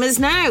in cinemas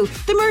now.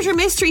 The murder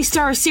mystery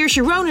stars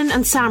Saoirse Ronan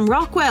and Sam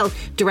Rockwell.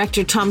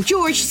 Director Tom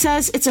George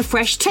says it's a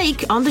fresh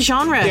take on the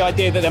genre. The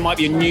idea that there might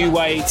be a new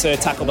way to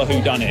tackle the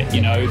whodunit.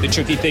 The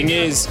tricky thing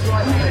is,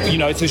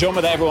 it's a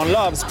genre that everyone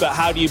loves, but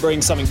how do you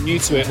bring something new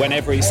to it when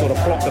every sort of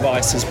plot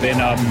device has been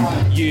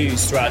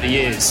used throughout the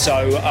years?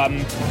 So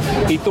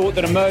he thought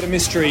that a murder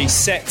mystery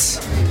set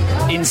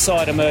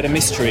inside a murder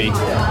mystery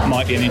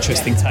might be an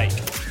interesting take.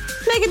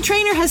 Meghan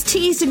Trainor has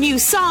teased a new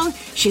song.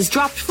 She's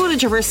dropped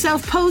footage of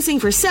herself posing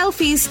for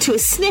selfies to a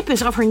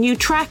snippet of her new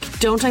track,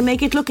 Don't I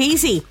Make It Look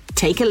Easy.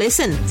 Take a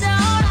listen. Don't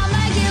I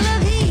make it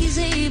look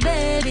easy,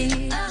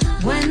 baby,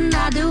 when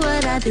I do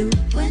what I do.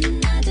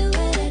 Don't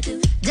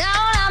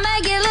I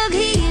make it look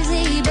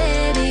easy,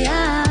 baby,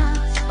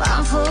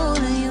 I'm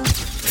fooling you.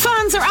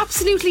 Fans are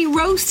absolutely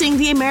roasting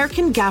the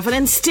American Gavin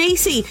and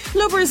Stacey.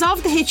 Lovers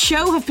of the hit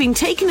show have been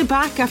taken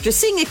aback after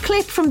seeing a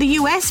clip from the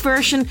US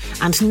version,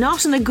 and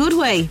not in a good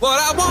way. What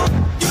I want,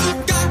 you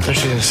got. There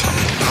she is.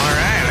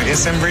 Alright, I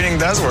guess inbreeding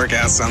does work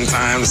out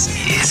sometimes.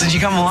 So did you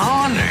come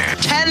along? Or?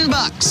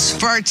 $10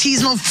 for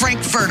artisanal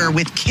Frankfurter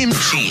with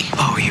kimchi.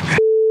 Oh, you bet.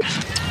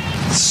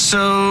 So,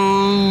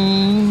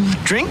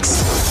 drinks?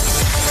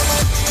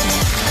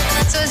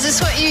 So is this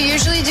what you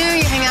usually do?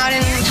 You hang out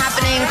in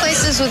happening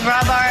places with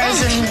raw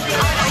bars and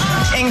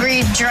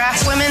angry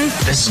giraffe women?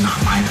 This is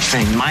not my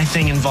thing. My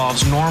thing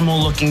involves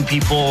normal-looking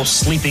people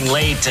sleeping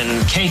late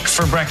and cake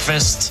for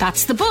breakfast.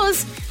 That's The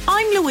Buzz.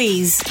 I'm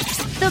Louise.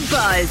 The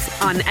Buzz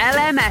on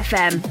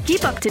LMFM.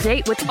 Keep up to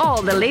date with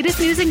all the latest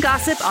news and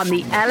gossip on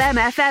the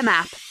LMFM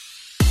app.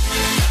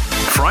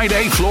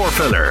 Friday Floor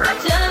Filler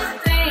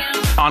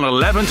on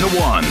 11 to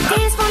 1.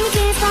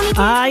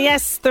 Ah,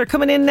 yes, they're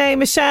coming in now.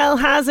 Michelle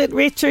has it,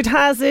 Richard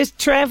has it,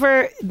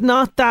 Trevor,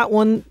 not that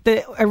one,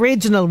 the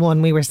original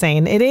one we were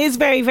saying. It is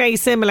very, very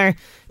similar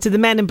to the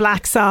Men in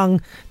Black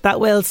song that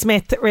Will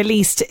Smith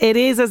released. It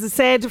is, as I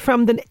said,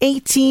 from the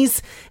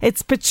 80s.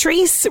 It's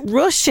Patrice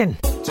Rushen.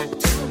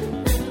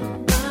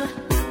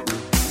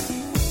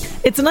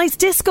 It's a nice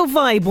disco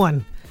vibe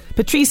one.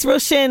 Patrice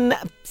Rushen,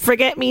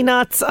 Forget Me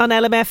Nots on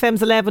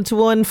LMFM's 11 to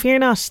 1. Fear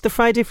not, the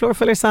Friday Floor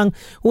Filler song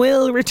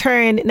will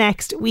return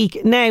next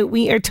week. Now,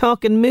 we are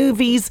talking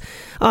movies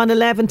on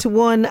 11 to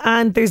 1,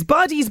 and there's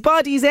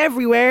bodies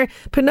everywhere.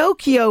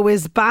 Pinocchio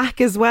is back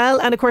as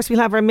well, and of course we'll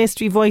have our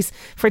mystery voice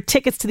for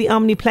tickets to the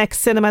Omniplex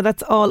Cinema.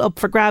 That's all up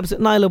for grabs with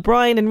Niall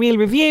O'Brien and Real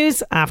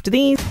Reviews after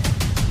these.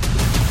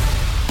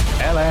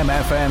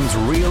 LMFM's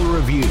Real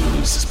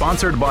Reviews,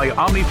 sponsored by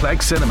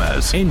Omniplex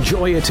Cinemas.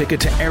 Enjoy a ticket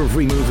to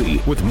every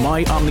movie with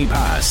My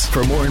OmniPass.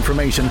 For more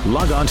information,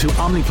 log on to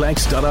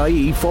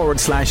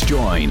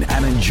omniplex.ie/join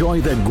and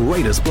enjoy the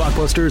greatest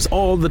blockbusters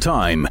all the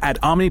time at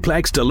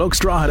Omniplex Deluxe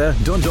Drogheda,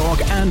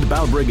 Dundalk and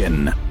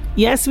Balbriggan.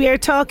 Yes, we are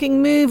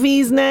talking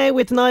movies now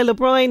with Niall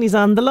O'Brien. He's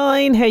on the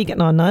line. How are you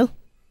getting on, Niall?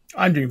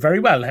 I'm doing very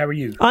well. How are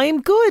you?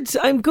 I'm good.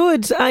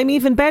 I'm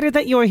even better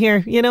that you're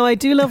here. I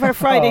do love our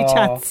Friday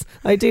chats.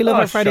 I do love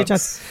our Friday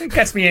chats. It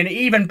gets me in an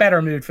even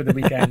better mood for the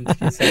weekend.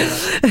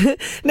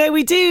 Now,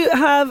 we do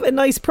have a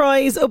nice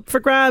prize up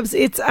for grabs.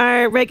 It's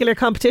our regular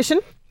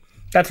competition.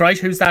 That's right.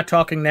 Who's That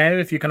Talking Now?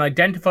 If you can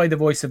identify the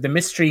voice of the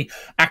mystery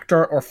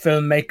actor or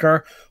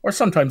filmmaker, or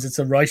sometimes it's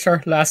a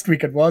writer. Last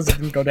week it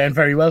didn't go down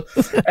very well.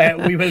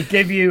 We will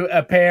give you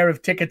a pair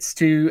of tickets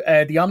to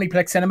the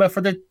Omniplex Cinema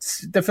for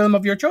the film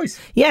of your choice.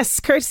 Yes,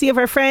 courtesy of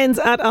our friends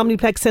at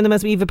Omniplex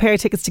Cinemas. We have a pair of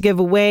tickets to give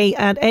away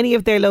at any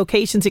of their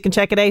locations. You can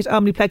check it out.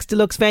 Omniplex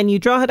Deluxe Venue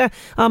Drogheda,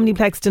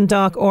 Omniplex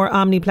Dundalk or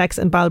Omniplex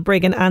in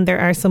Balbriggan. And there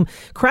are some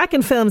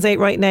cracking films out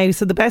right now.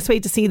 So the best way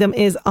to see them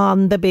is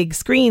on the big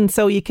screen.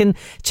 So you can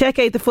check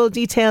out the full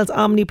details,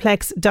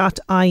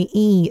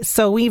 omniplex.ie.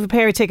 So we have a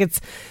pair of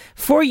tickets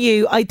for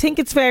you. I think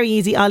it's very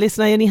easy.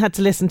 Listen, I only had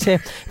to listen to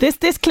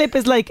this clip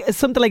is like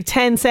something like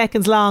 10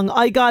 seconds long.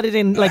 I got it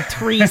in like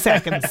 3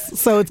 seconds.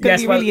 So it's going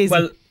to be really easy.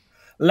 Well,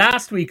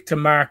 last week, to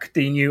mark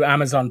the new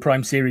Amazon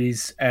Prime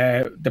series,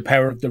 The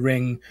Power of the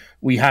Ring,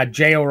 we had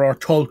J.R.R.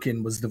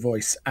 Tolkien was the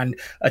voice, and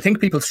I think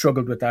people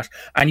struggled with that.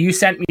 And you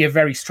sent me a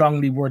very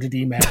strongly worded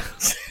email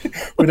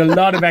with a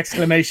lot of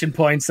exclamation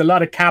points, a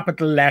lot of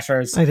capital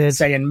letters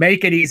saying,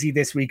 make it easy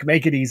this week,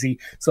 make it easy.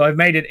 So I've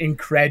made it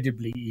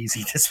incredibly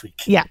easy this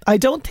week. Yeah, I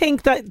don't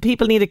think that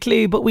people need a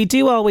clue, but we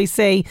do always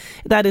say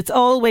that it's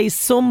always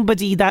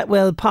somebody that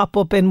will pop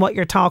up in what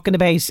you're talking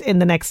about in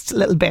the next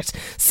little bit.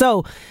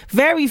 So,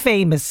 very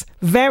famous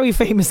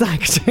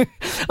actor.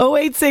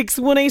 086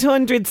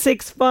 1800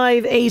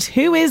 658.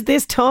 Who is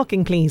this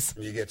talking, please?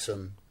 You get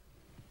some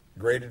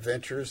great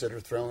adventures that are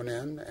thrown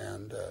in,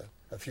 and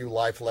a few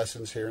life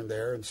lessons here and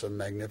there, and some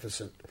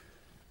magnificent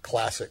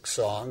classic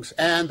songs,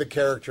 and the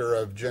character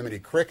of Jiminy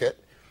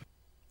Cricket.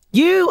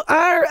 You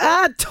are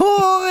a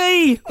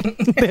toy!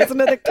 There's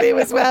another clue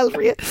as well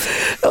for you.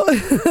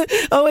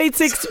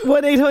 086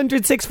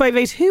 1800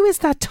 658. Who is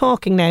that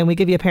talking now? And we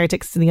give you a pair of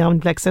tickets to the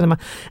Omniplex Cinema.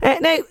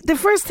 Now, the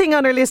first thing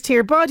on our list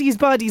here, bodies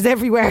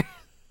everywhere.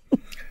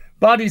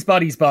 Bodies,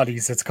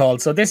 it's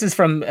called. So this is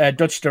from a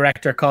Dutch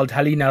director called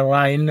Helena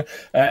Rijn.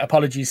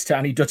 Apologies to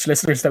any Dutch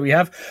listeners that we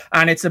have.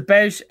 And it's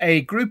about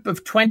a group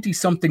of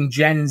 20-something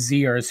Gen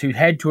Zers who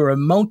head to a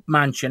remote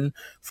mansion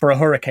for a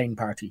hurricane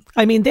party.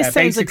 I mean, this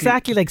sounds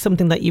exactly like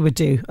something that you would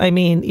do. I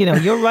mean, you know,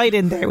 you're right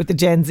in there with the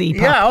Gen Z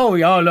pop. Yeah,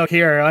 oh, look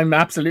here. I'm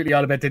absolutely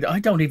all about it. I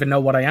don't even know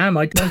what I am.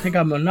 I don't think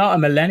I'm not a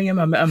millennium.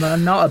 I'm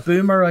not a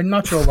boomer. I'm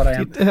not sure what I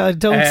am.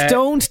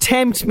 Don't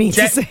tempt me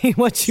to say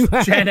what you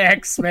are. Gen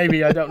X,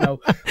 maybe. I don't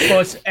know.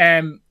 But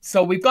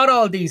so we've got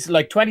all these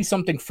like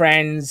 20-something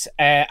friends,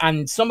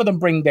 and some of them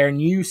bring their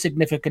new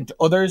significant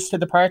others to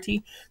the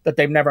party that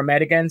they've never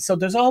met again. So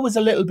there's always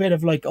a little bit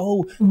of like,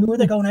 oh, who are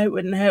they going out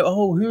with now?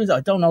 Oh, who is? I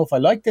don't know if I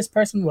like this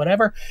person,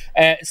 whatever.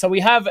 So we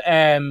have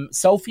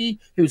Sophie,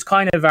 who's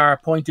kind of our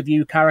point of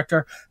view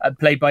character,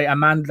 played by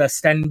Amanda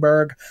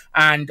Stenberg,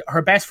 and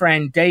her best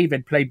friend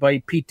David, played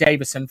by Pete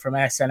Davidson from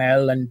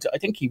SNL. And I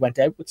think he went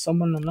out with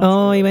someone. I'm not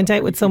sure. He went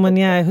out with someone.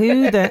 Yeah,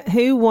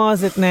 who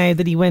was it now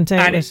that he went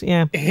out with?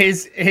 Yeah,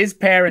 his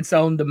parents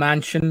owned the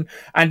mansion,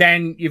 and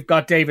then you've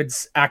got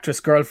David's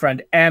actress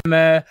girlfriend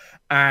Emma,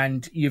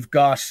 and you've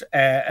got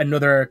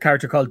another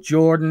character called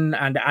Jordan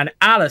and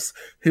Alice,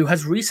 who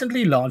has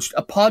recently launched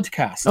a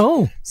podcast.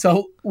 Oh,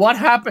 so what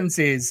happens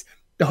is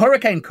the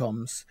hurricane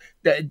comes.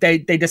 They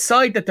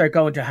decide that they're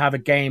going to have a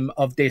game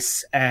of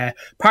this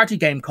party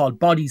game called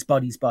Bodies,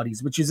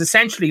 which is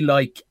essentially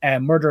like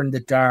Murder in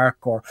the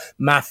Dark or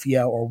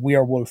Mafia or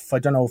Werewolf. I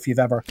don't know if you've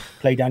ever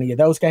played any of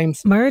those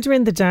games. Murder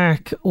in the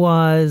Dark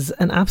was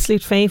an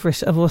absolute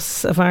favourite of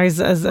ours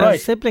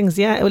as siblings.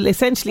 Yeah, well,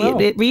 essentially,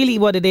 it really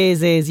what it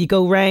is you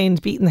go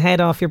round beating the head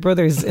off your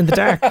brothers in the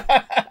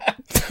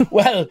dark.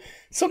 Well,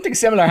 something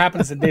similar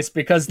happens in this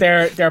because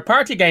their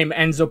party game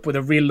ends up with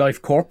a real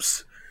life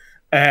corpse.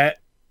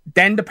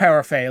 Then the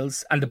power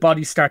fails and the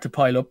bodies start to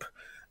pile up.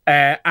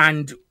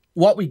 And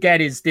what we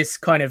get is this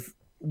kind of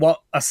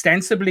what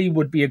ostensibly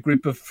would be a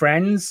group of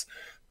friends.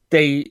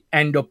 They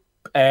end up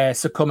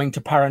succumbing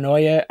to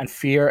paranoia and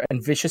fear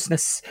and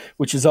viciousness,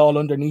 which is all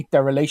underneath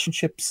their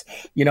relationships,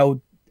 you know.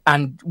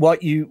 And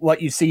what you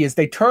see is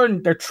they're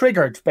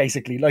triggered,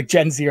 basically, like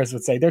Gen Zers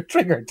would say. They're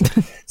triggered.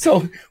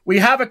 So we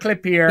have a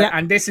clip here,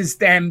 and this is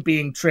them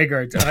being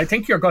triggered. And I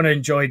think you're going to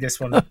enjoy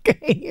this one.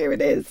 Okay, here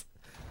it is.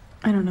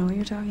 I don't know what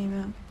you're talking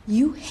about.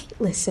 You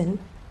listen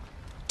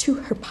to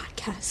her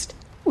podcast.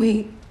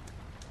 Wait,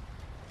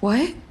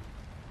 what?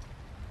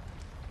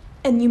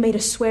 And you made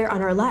us swear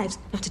on our lives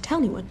not to tell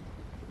anyone.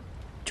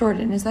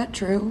 Jordan, is that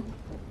true?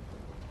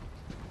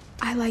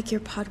 I like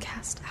your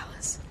podcast,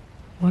 Alice.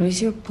 What is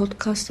your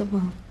podcast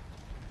about?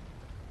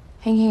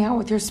 Hanging out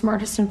with your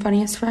smartest and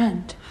funniest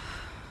friend.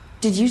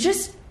 Did you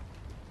just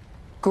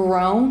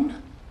groan?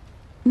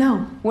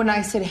 No. When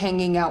I said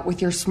hanging out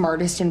with your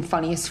smartest and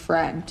funniest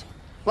friend.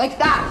 Like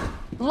that!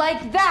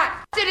 Like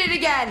that! Did it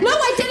again! No,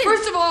 I didn't!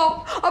 First of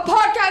all, a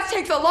podcast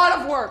takes a lot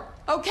of work,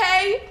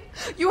 okay?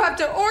 You have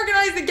to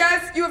organize the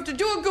guests, you have to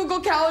do a Google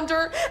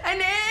Calendar,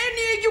 and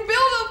you build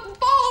a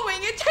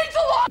following. It takes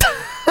a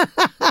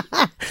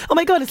lot! Oh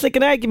my God, it's like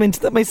an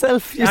argument that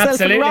yourself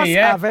and Ross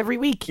have every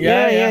week.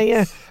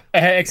 Yeah.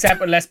 except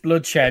with less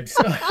bloodshed,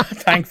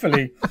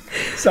 thankfully.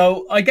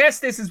 So I guess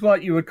this is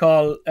what you would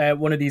call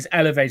one of these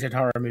elevated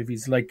horror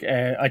movies. Like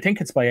I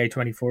think it's by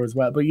A24 as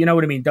well, but you know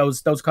what I mean.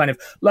 Those kind of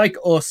like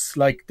Us,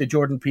 like the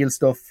Jordan Peele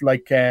stuff,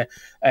 like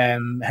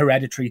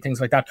Hereditary,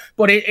 things like that.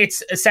 But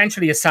it's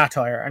essentially a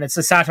satire, and it's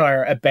a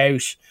satire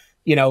about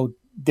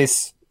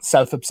this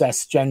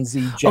self-obsessed Gen Z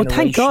generation. Oh,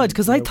 thank God,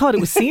 because I thought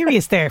it was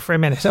serious there for a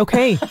minute.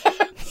 Okay.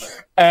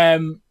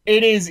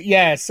 It is,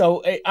 yeah.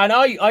 So, and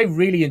I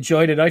really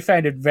enjoyed it. I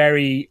found it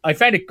gory. I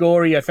found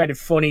it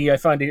funny. I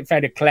found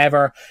it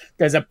clever.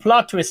 There's a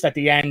plot twist at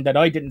the end that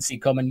I didn't see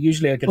coming.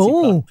 Usually I can see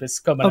plot twists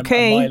coming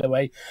a mile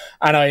away,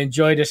 and I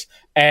enjoyed it.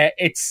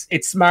 It's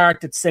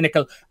smart. It's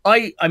cynical.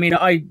 I mean,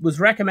 I was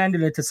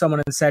recommending it to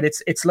someone and said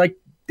it's like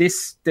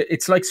this.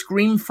 It's like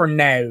Scream for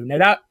now. Now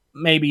that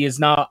maybe is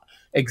not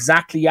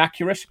exactly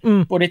accurate,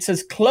 but it's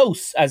as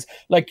close as,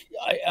 like,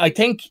 I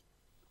think,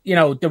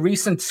 the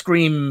recent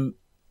Scream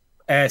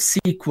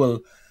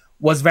sequel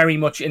was very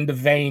much in the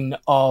vein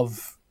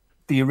of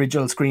the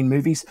original Scream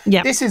movies.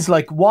 Yeah. This is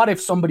like, what if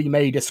somebody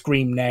made a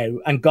Scream now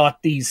and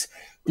got these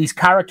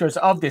characters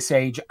of this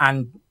age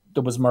and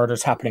there was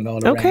murders happening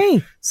all around.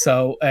 Okay.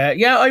 So,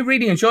 I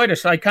really enjoyed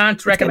it. I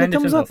can't recommend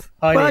it enough.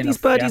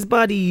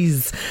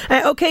 Bodies.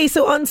 Okay,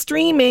 so on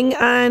streaming,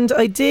 and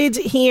I did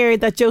hear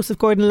that Joseph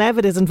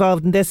Gordon-Levitt is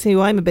involved in this, who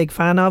I'm a big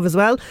fan of as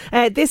well.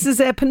 This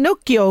is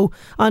Pinocchio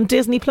on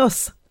Disney+.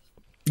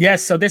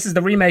 Yes, so this is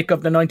the remake of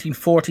the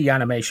 1940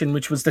 animation,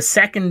 which was the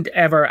second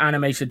ever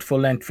animated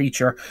full-length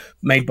feature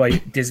made by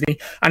Disney.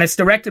 And it's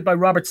directed by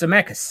Robert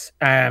Zemeckis.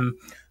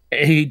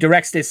 He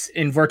directs this,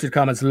 inverted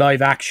commas,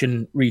 live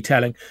action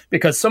retelling,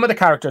 because some of the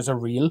characters are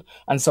real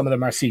and some of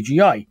them are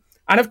CGI.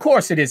 And of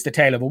course, it is the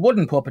tale of a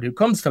wooden puppet who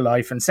comes to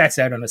life and sets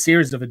out on a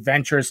series of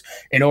adventures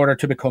in order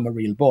to become a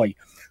real boy.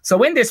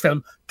 So in this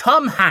film,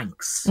 Tom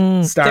Hanks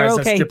stars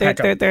as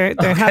Geppetto.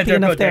 They're happy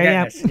enough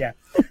there, yeah.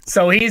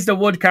 So he's the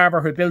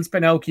woodcarver who builds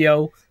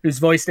Pinocchio, who's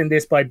voiced in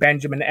this by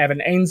Benjamin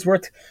Evan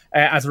Ainsworth,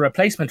 as a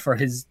replacement for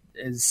his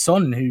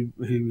son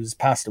who's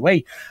passed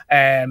away.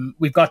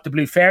 We've got the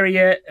Blue Fairy.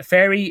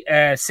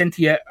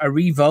 Cynthia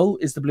Erivo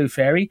is the Blue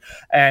Fairy.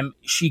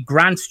 She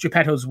grants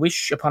Geppetto's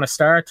wish upon a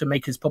star to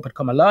make his puppet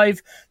come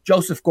alive.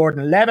 Joseph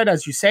Gordon-Levitt,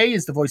 as you say,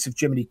 is the voice of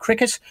Jiminy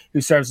Cricket,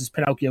 who serves as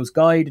Pinocchio's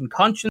guide and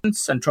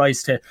conscience and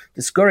tries to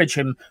discourage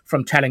him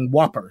from telling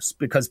whoppers,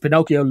 because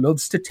Pinocchio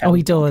loves to tell. Oh,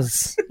 he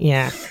does.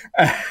 Yeah.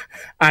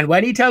 And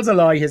when he tells a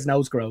lie, his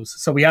nose grows.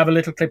 So we have a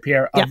little clip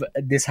here of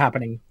this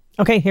happening.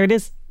 Okay, here it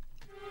is.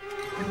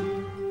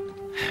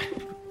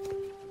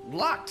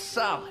 Locked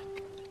solid.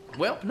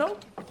 Well, no,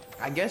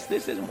 I guess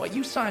this isn't what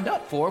you signed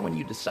up for when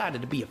you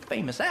decided to be a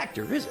famous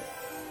actor, is it?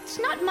 It's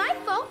not my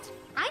fault.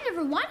 I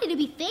never wanted to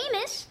be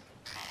famous.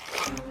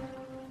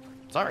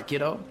 Sorry,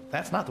 kiddo.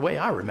 That's not the way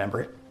I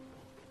remember it.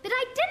 But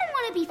I didn't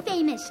want to be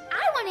famous.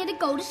 I wanted to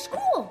go to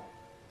school.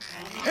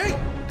 Hey!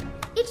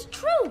 It's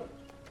true.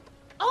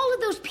 All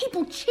of those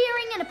people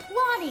cheering and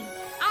applauding.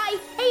 I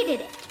hated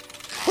it.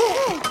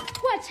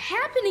 What's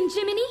happening,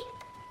 Jiminy?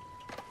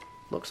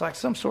 Looks like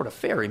some sort of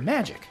fairy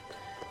magic.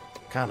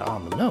 Kinda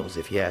on the nose,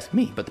 if you ask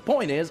me. But the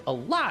point is, a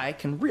lie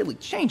can really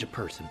change a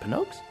person,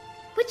 Pinocchio.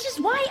 Which is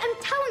why I'm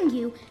telling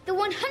you, the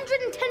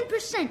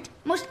 110%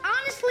 most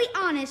honestly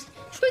honest,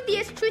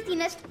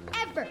 truthiest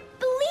ever.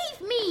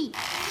 Believe me!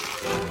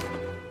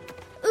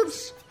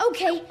 Oops,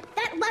 okay,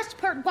 that last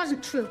part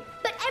wasn't true.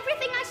 But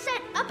everything I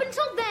said up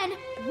until then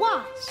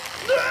was.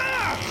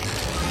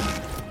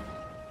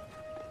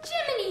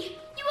 Jiminy,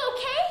 you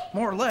okay?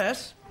 More or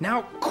less.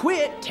 Now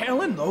quit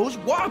telling those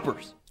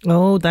whoppers.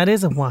 Oh, that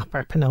is a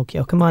whopper,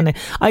 Pinocchio. Come on now.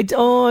 I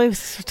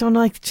don't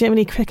like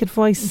Jiminy Cricket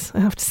voice, I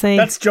have to say.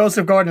 That's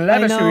Joseph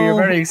Gordon-Levitt, who you're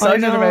very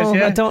excited about.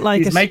 Yeah. I don't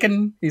like He's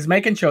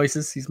making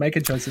choices. You've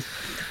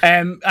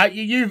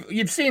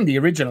seen the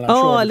original, I'm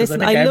sure.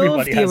 Listen, I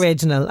love the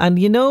original, and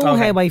you know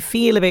how I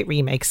feel about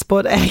remakes,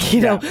 but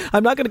know,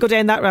 I'm not going to go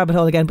down that rabbit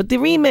hole again. But the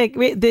remake,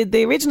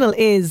 the original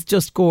is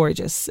just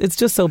gorgeous. It's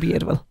just so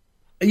beautiful.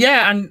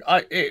 Yeah, and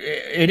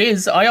it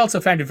is. I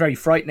also found it very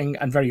frightening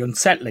and very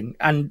unsettling,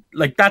 and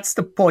like that's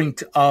the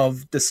point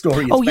of the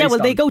story.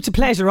 They go to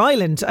Pleasure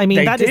Island. I mean,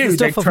 is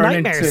the stuff of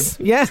nightmares.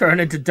 Turn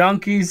into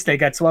donkeys. They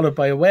get swallowed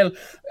by a whale.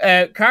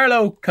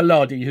 Carlo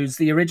Collodi, who's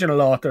the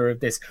original author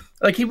of this,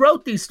 like he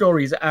wrote these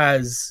stories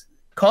as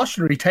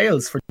cautionary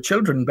tales for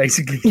children,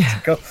 basically,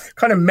 to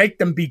kind of make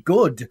them be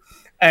good.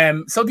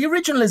 So the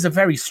original is a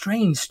very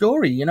strange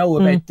story,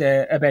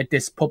 about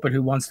this puppet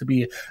who wants to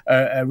be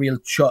a real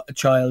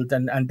child,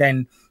 and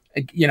then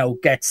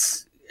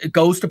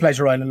goes to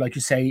Pleasure Island, like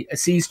you say,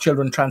 sees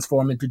children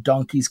transform into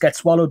donkeys, gets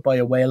swallowed by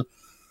a whale.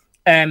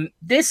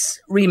 This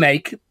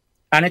remake,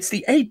 and it's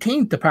the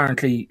 18th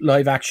apparently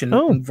live action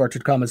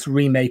inverted commas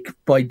remake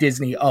by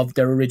Disney of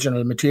their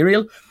original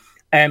material.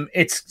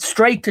 It's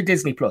straight to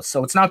Disney Plus,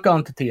 so it's not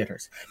gone to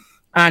theaters,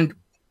 and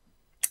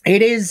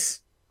it is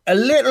a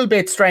little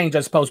bit strange, I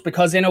suppose,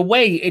 because in a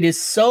way it is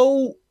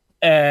so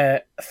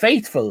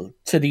faithful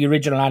to the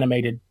original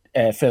animated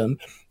film,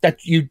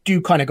 that you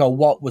do kind of go,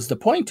 what was the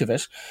point of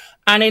it?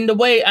 And in the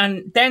way,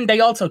 and then they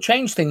also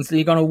change things. That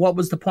you're going, what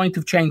was the point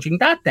of changing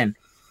that then?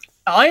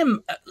 I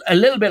am a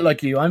little bit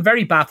like you. I'm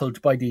very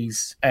baffled by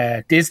these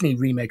Disney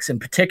remakes in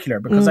particular,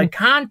 because I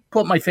can't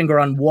put my finger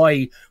on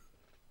why.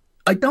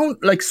 I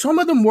don't like, some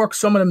of them work,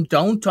 some of them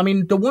don't. I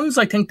mean, the ones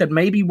I think that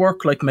maybe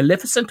work, like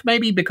Maleficent,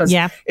 maybe because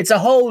it's a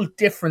whole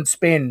different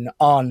spin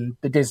on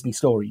the Disney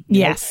story.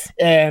 Yes.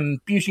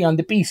 Beauty and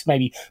the Beast,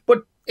 maybe. But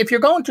if you're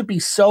going to be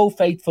so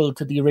faithful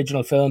to the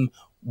original film,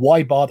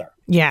 why bother?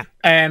 Yeah.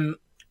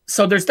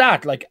 So there's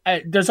that. Like,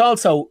 there's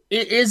also,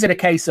 is it a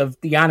case of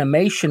the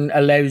animation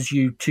allows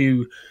you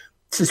to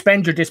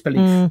suspend your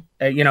disbelief,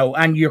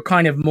 and you're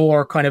kind of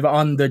more kind of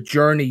on the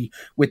journey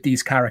with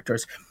these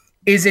characters?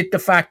 Is it the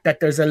fact that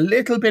there's a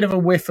little bit of a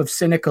whiff of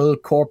cynical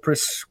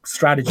corporate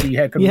strategy?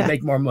 How can we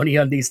make more money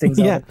on these things?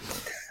 And,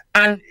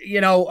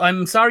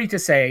 I'm sorry to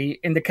say,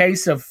 in the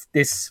case of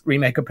this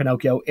remake of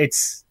Pinocchio,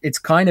 it's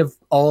kind of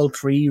all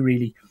three,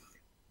 really.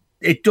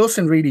 It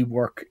doesn't really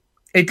work.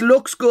 It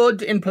looks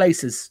good in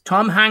places.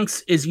 Tom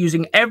Hanks is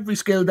using every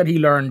skill that he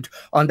learned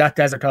on that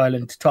desert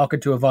island,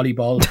 talking to a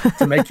volleyball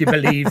to make you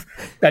believe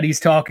that he's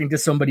talking to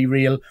somebody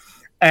real.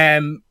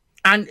 And,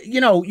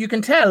 you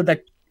can tell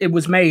that it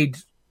was made,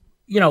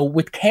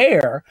 with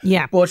care.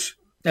 Yeah. But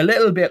a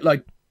little bit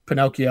like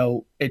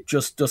Pinocchio, it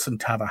just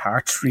doesn't have a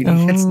heart, really.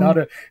 Oh.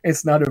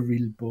 It's not a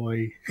real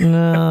boy.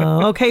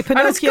 No. Okay, Pinocchio.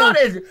 And it's got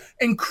an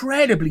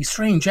incredibly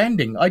strange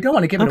ending. I don't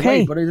want to give it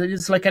away, but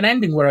it's like an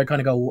ending where I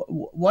kind of go,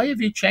 why have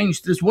you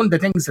changed? There's one of the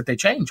things that they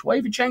change. Why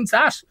have you changed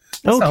that?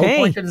 That's the whole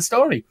point of the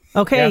story.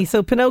 Okay,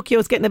 so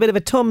Pinocchio's getting a bit of a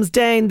thumbs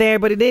down there,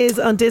 but it is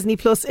on Disney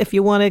Plus if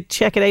you want to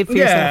check it out for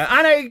yourself. Yeah,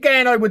 and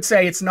again, I would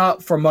say it's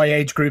not for my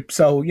age group.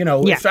 So,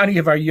 if any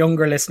of our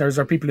younger listeners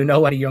or people who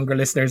know any younger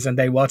listeners and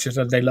they watch it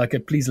and they like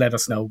it, please let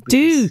us know.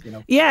 Because,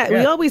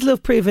 we always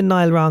love proving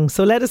Niall wrong,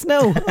 so let us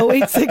know.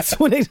 086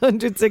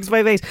 1800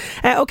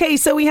 658. Okay,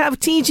 so we have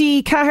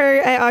TG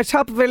Cahir our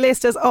top of our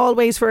list as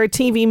always for our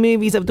TV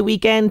movies of the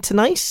weekend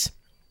tonight.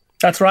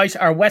 That's right.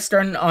 Our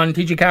Western on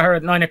TG Cahir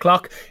at 9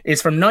 o'clock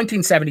is from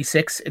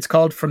 1976. It's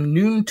called From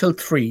Noon Till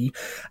 3.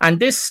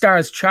 And this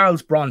stars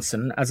Charles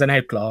Bronson as an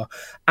outlaw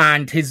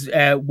and his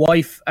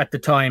wife at the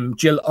time,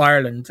 Jill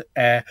Ireland.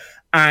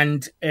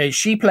 And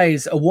she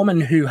plays a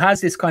woman who has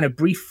this kind of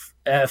brief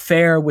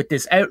affair with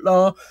this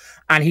outlaw,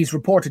 and he's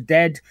reported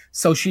dead.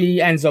 So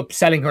she ends up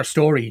selling her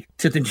story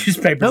to the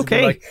newspapers.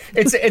 Okay.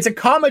 It's a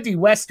comedy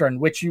Western,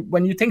 which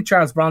when you think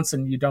Charles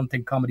Bronson, you don't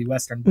think comedy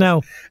Western.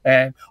 No.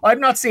 I've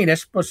not seen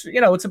it, but,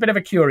 it's a bit of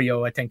a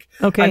curio, I think.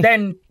 Okay. And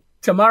then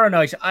tomorrow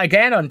night,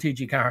 again on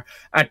TG Cahir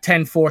at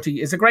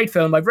 10:40, is a great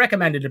film. I've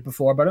recommended it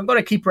before, but I'm going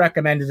to keep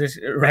recommending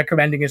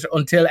it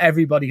until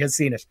everybody has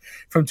seen it.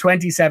 From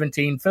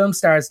 2017, Film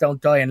Stars Don't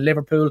Die in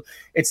Liverpool.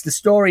 It's the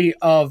story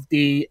of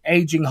the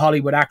aging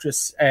Hollywood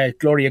actress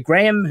Gloria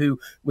Graham, who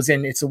was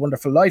in It's a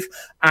Wonderful Life,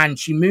 and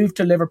she moved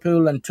to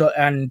Liverpool and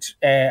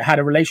had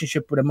a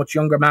relationship with a much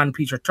younger man,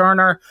 Peter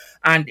Turner,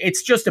 and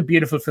it's just a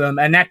beautiful film.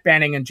 Annette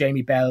Bening and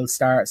Jamie Bell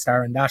star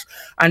in that.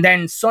 And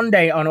then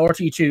Sunday on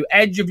RTE2,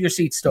 Edge of Your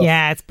Seat stuff.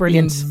 Yeah, it's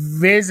brilliant. The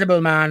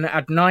Invisible Man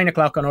at 9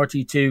 o'clock on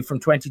RTE2 from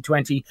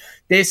 2020.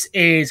 This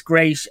is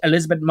great.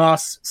 Elizabeth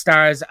Moss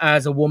stars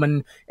as a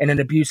woman in an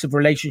abusive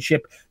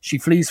relationship. She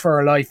flees for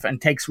her life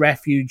and takes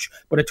refuge,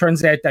 but it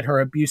turns out that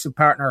her abusive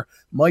partner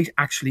might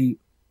actually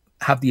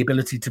have the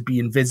ability to be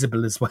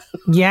invisible as well.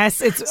 Yes,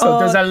 there's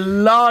a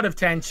lot of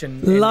tension.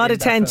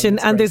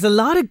 And there's a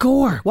lot of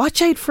gore.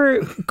 Watch out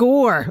for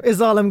gore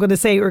is all I'm going to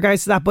say in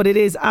regards to that, but it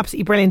is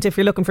absolutely brilliant if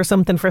you're looking for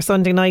something for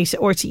Sunday night,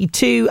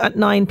 RTE2 at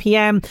 9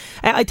 p.m.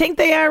 I think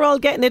they are all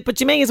getting it,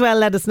 but you may as well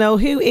let us know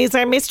who is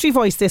our mystery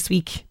voice this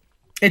week.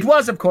 It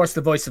was, of course,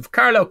 the voice of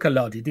Carlo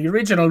Collodi, the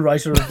original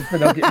writer of the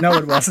Pinocchio. No,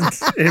 it wasn't.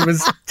 It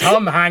was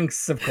Tom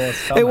Hanks, of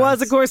course.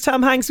 Was, of course,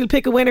 Tom Hanks. We'll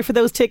pick a winner for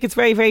those tickets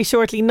very, very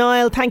shortly.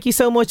 Niall, thank you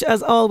so much.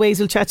 As always,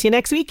 we'll chat to you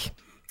next week.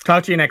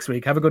 Talk to you next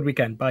week. Have a good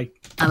weekend. Bye.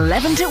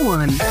 11 to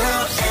 1.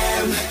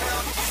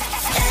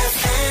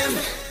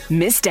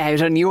 Missed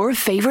out on your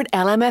favourite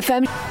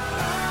LMFM?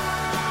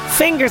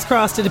 Fingers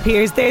crossed, it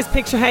appears. There's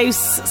Picture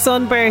House,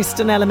 Sunburst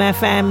and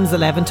LMFM's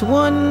 11 to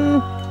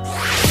 1.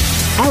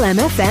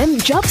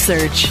 LMFM Job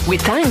Search.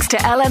 With thanks to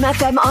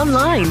LMFM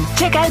Online.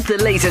 Check out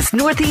the latest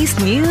Northeast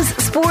news,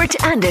 sport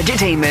and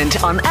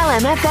entertainment on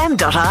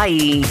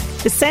lmfm.ie.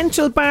 The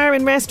Central Bar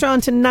and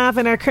Restaurant in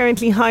Navan are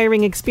currently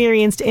hiring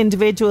experienced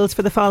individuals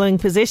for the following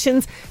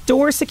positions: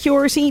 door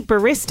security,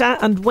 barista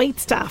and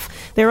waitstaff.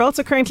 They're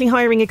also currently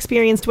hiring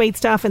experienced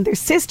waitstaff in their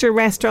sister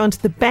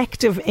restaurant, The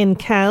Bective in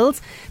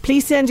Kells.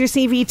 Please send your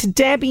CV to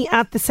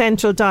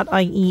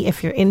debbie@thecentral.ie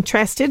if you're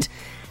interested.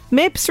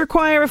 MIPS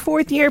require a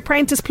fourth-year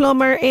apprentice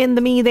plumber in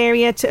the Meath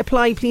area. To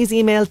apply, please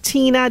email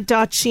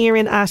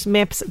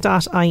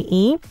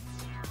tina.sheeran@mips.ie.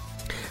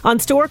 On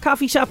Store,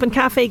 Coffee Shop and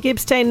Cafe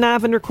Gibbstown,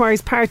 Navan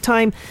requires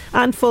part-time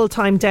and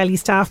full-time deli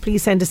staff.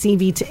 Please send a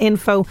CV to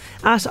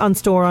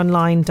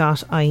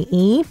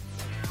info@onstoreonline.ie.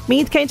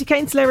 Meath County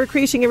Council are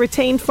recruiting a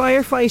retained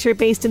firefighter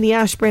based in the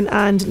Ashbourne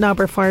and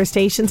Nobber fire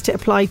stations. To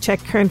apply,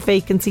 check current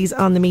vacancies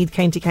on the Meath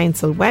County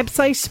Council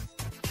website.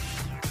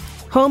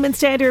 Home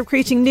Instead are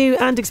recruiting new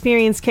and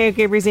experienced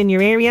caregivers in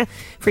your area.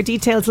 For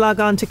details, log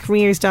on to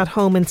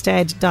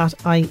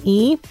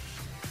careers.homeinstead.ie.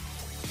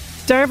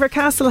 Darver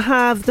Castle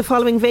have the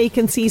following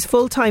vacancies,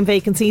 full-time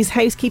vacancies: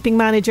 housekeeping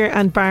manager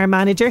and bar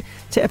manager.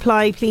 To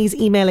apply, please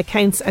email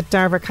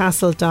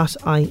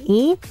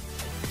accounts@darvercastle.ie.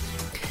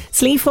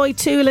 Sleafoy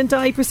Tool and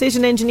Die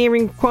Precision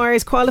Engineering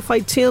requires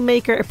qualified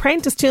toolmaker,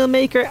 apprentice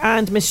toolmaker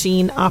and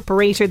machine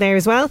operator there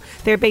as well.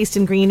 They're based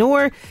in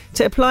Greenore.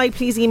 To apply,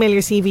 please email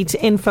your CV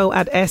to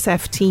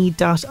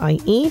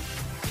info@sft.ie.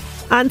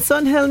 And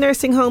Sunhill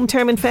Nursing Home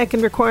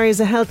Termonfeckin requires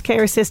a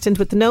healthcare assistant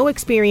with no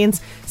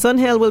experience.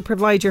 Sunhill will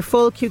provide your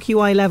full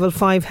QQI Level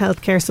 5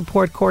 healthcare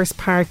support course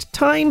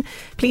part-time.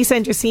 Please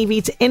send your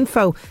CV to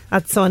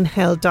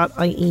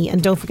info@sunhill.ie.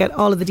 And don't forget,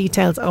 all of the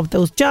details of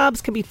those jobs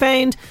can be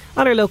found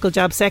on our local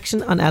job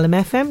section on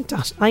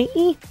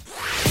lmfm.ie.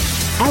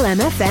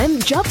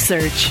 LMFM Job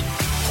Search.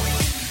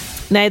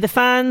 Now the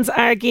fans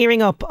are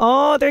gearing up.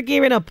 Oh, they're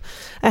gearing up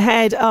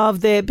ahead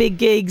of the big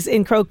gigs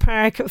in Croke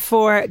Park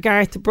for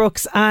Garth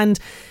Brooks. And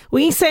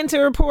we sent a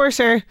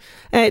reporter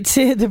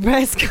to the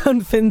press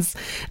conference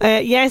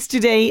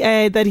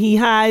yesterday that he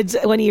had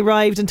when he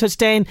arrived and touched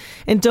down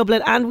in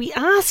Dublin. And we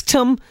asked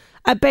him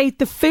about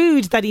the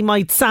food that he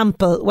might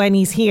sample when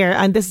he's here.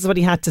 And this is what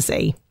he had to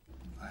say.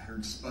 I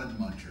heard Spud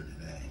Muncher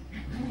today.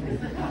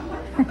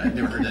 I've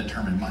never heard that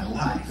term in my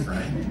life,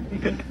 right?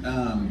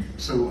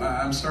 So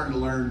I'm starting to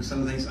learn some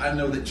of the things. I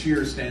know that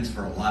cheer stands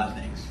for a lot of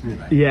things.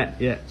 Right?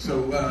 Yeah.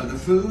 So the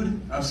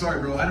food, I'm sorry,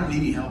 bro, I don't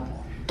need any help on it.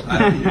 I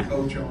don't need a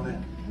coach on it.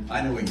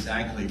 I know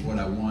exactly what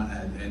I want.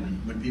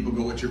 And when people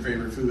go, what's your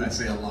favorite food? I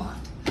say a lot.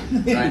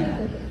 Right?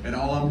 And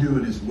all I'm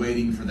doing is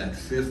waiting for that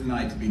fifth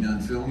night to be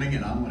done filming,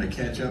 and I'm going to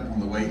catch up on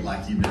the weight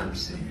like you've never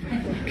seen.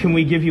 Can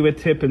we give you a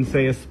tip and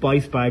say a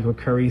spice bag with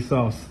curry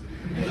sauce?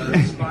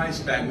 Spice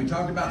bag. We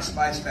talked about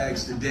spice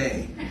bags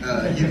today.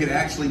 You can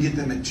actually get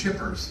them at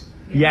Chippers.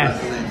 Yes.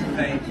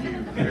 Thank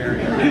you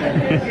very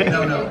much.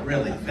 No,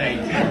 really,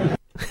 thank you.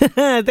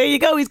 There you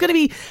go. He's going to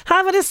be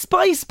having a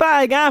spice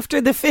bag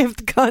after the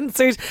 5th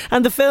concert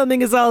and the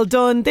filming is all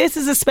done. This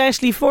is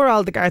especially for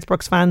all the Garth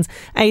Brooks fans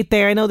out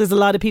there. I know there's a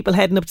lot of people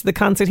heading up to the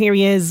concert. Here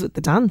he is with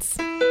the dance.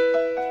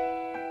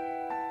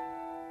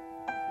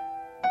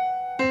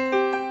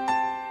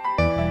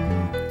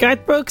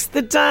 Garth Brooks,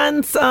 The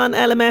Dance on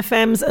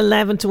LMFM's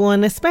 11 to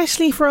 1,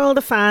 especially for all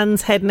the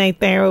fans heading out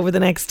there over the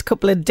next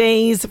couple of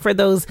days for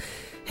those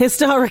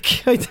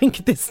historic, I think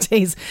at this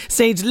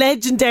stage,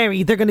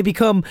 legendary, they're going to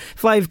become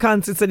 5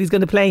 concerts that he's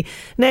going to play.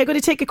 Now, going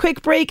to take a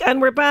quick break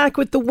and we're back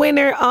with the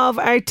winner of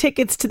our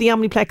tickets to the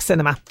Omniplex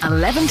Cinema.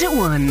 11 to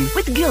 1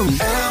 with Gilm.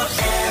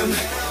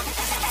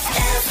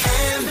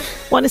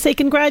 Want to say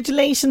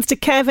congratulations to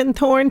Kevin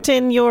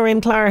Thornton. You're in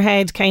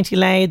Clogherhead, County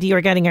Louth.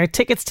 You're getting our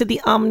tickets to the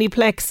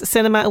Omniplex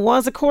Cinema. It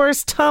was, of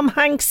course, Tom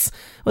Hanks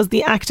was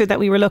the actor that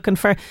we were looking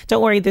for.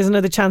 Don't worry, there's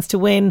another chance to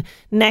win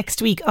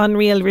next week on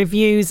Real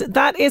Reviews.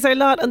 That is our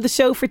lot on the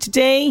show for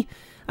today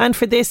and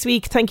for this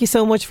week. Thank you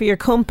so much for your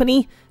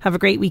company. Have a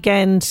great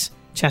weekend.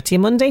 Chat to you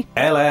Monday.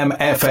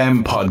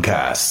 LMFM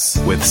Podcasts.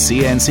 With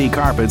CNC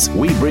Carpets,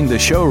 we bring the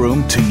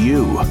showroom to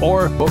you.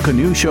 Or book a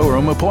new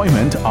showroom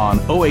appointment on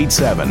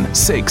 087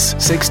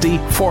 660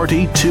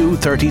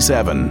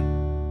 4237.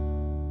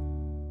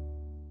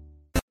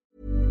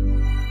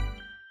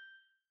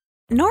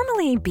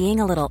 Normally,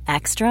 being a little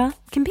extra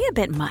can be a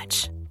bit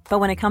much. But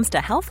when it comes to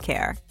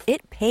healthcare,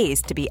 it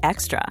pays to be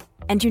extra.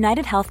 And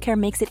United Healthcare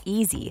makes it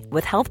easy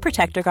with Health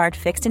Protector Guard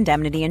fixed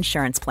indemnity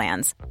insurance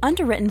plans.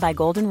 Underwritten by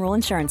Golden Rule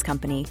Insurance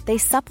Company, they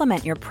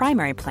supplement your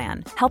primary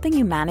plan, helping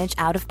you manage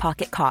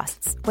out-of-pocket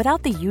costs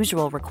without the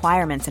usual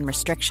requirements and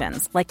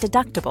restrictions like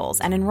deductibles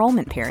and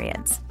enrollment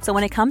periods. So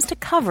when it comes to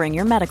covering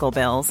your medical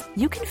bills,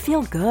 you can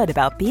feel good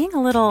about being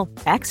a little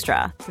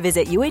extra.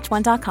 Visit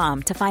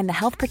uh1.com to find the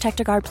Health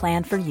Protector Guard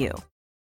plan for you.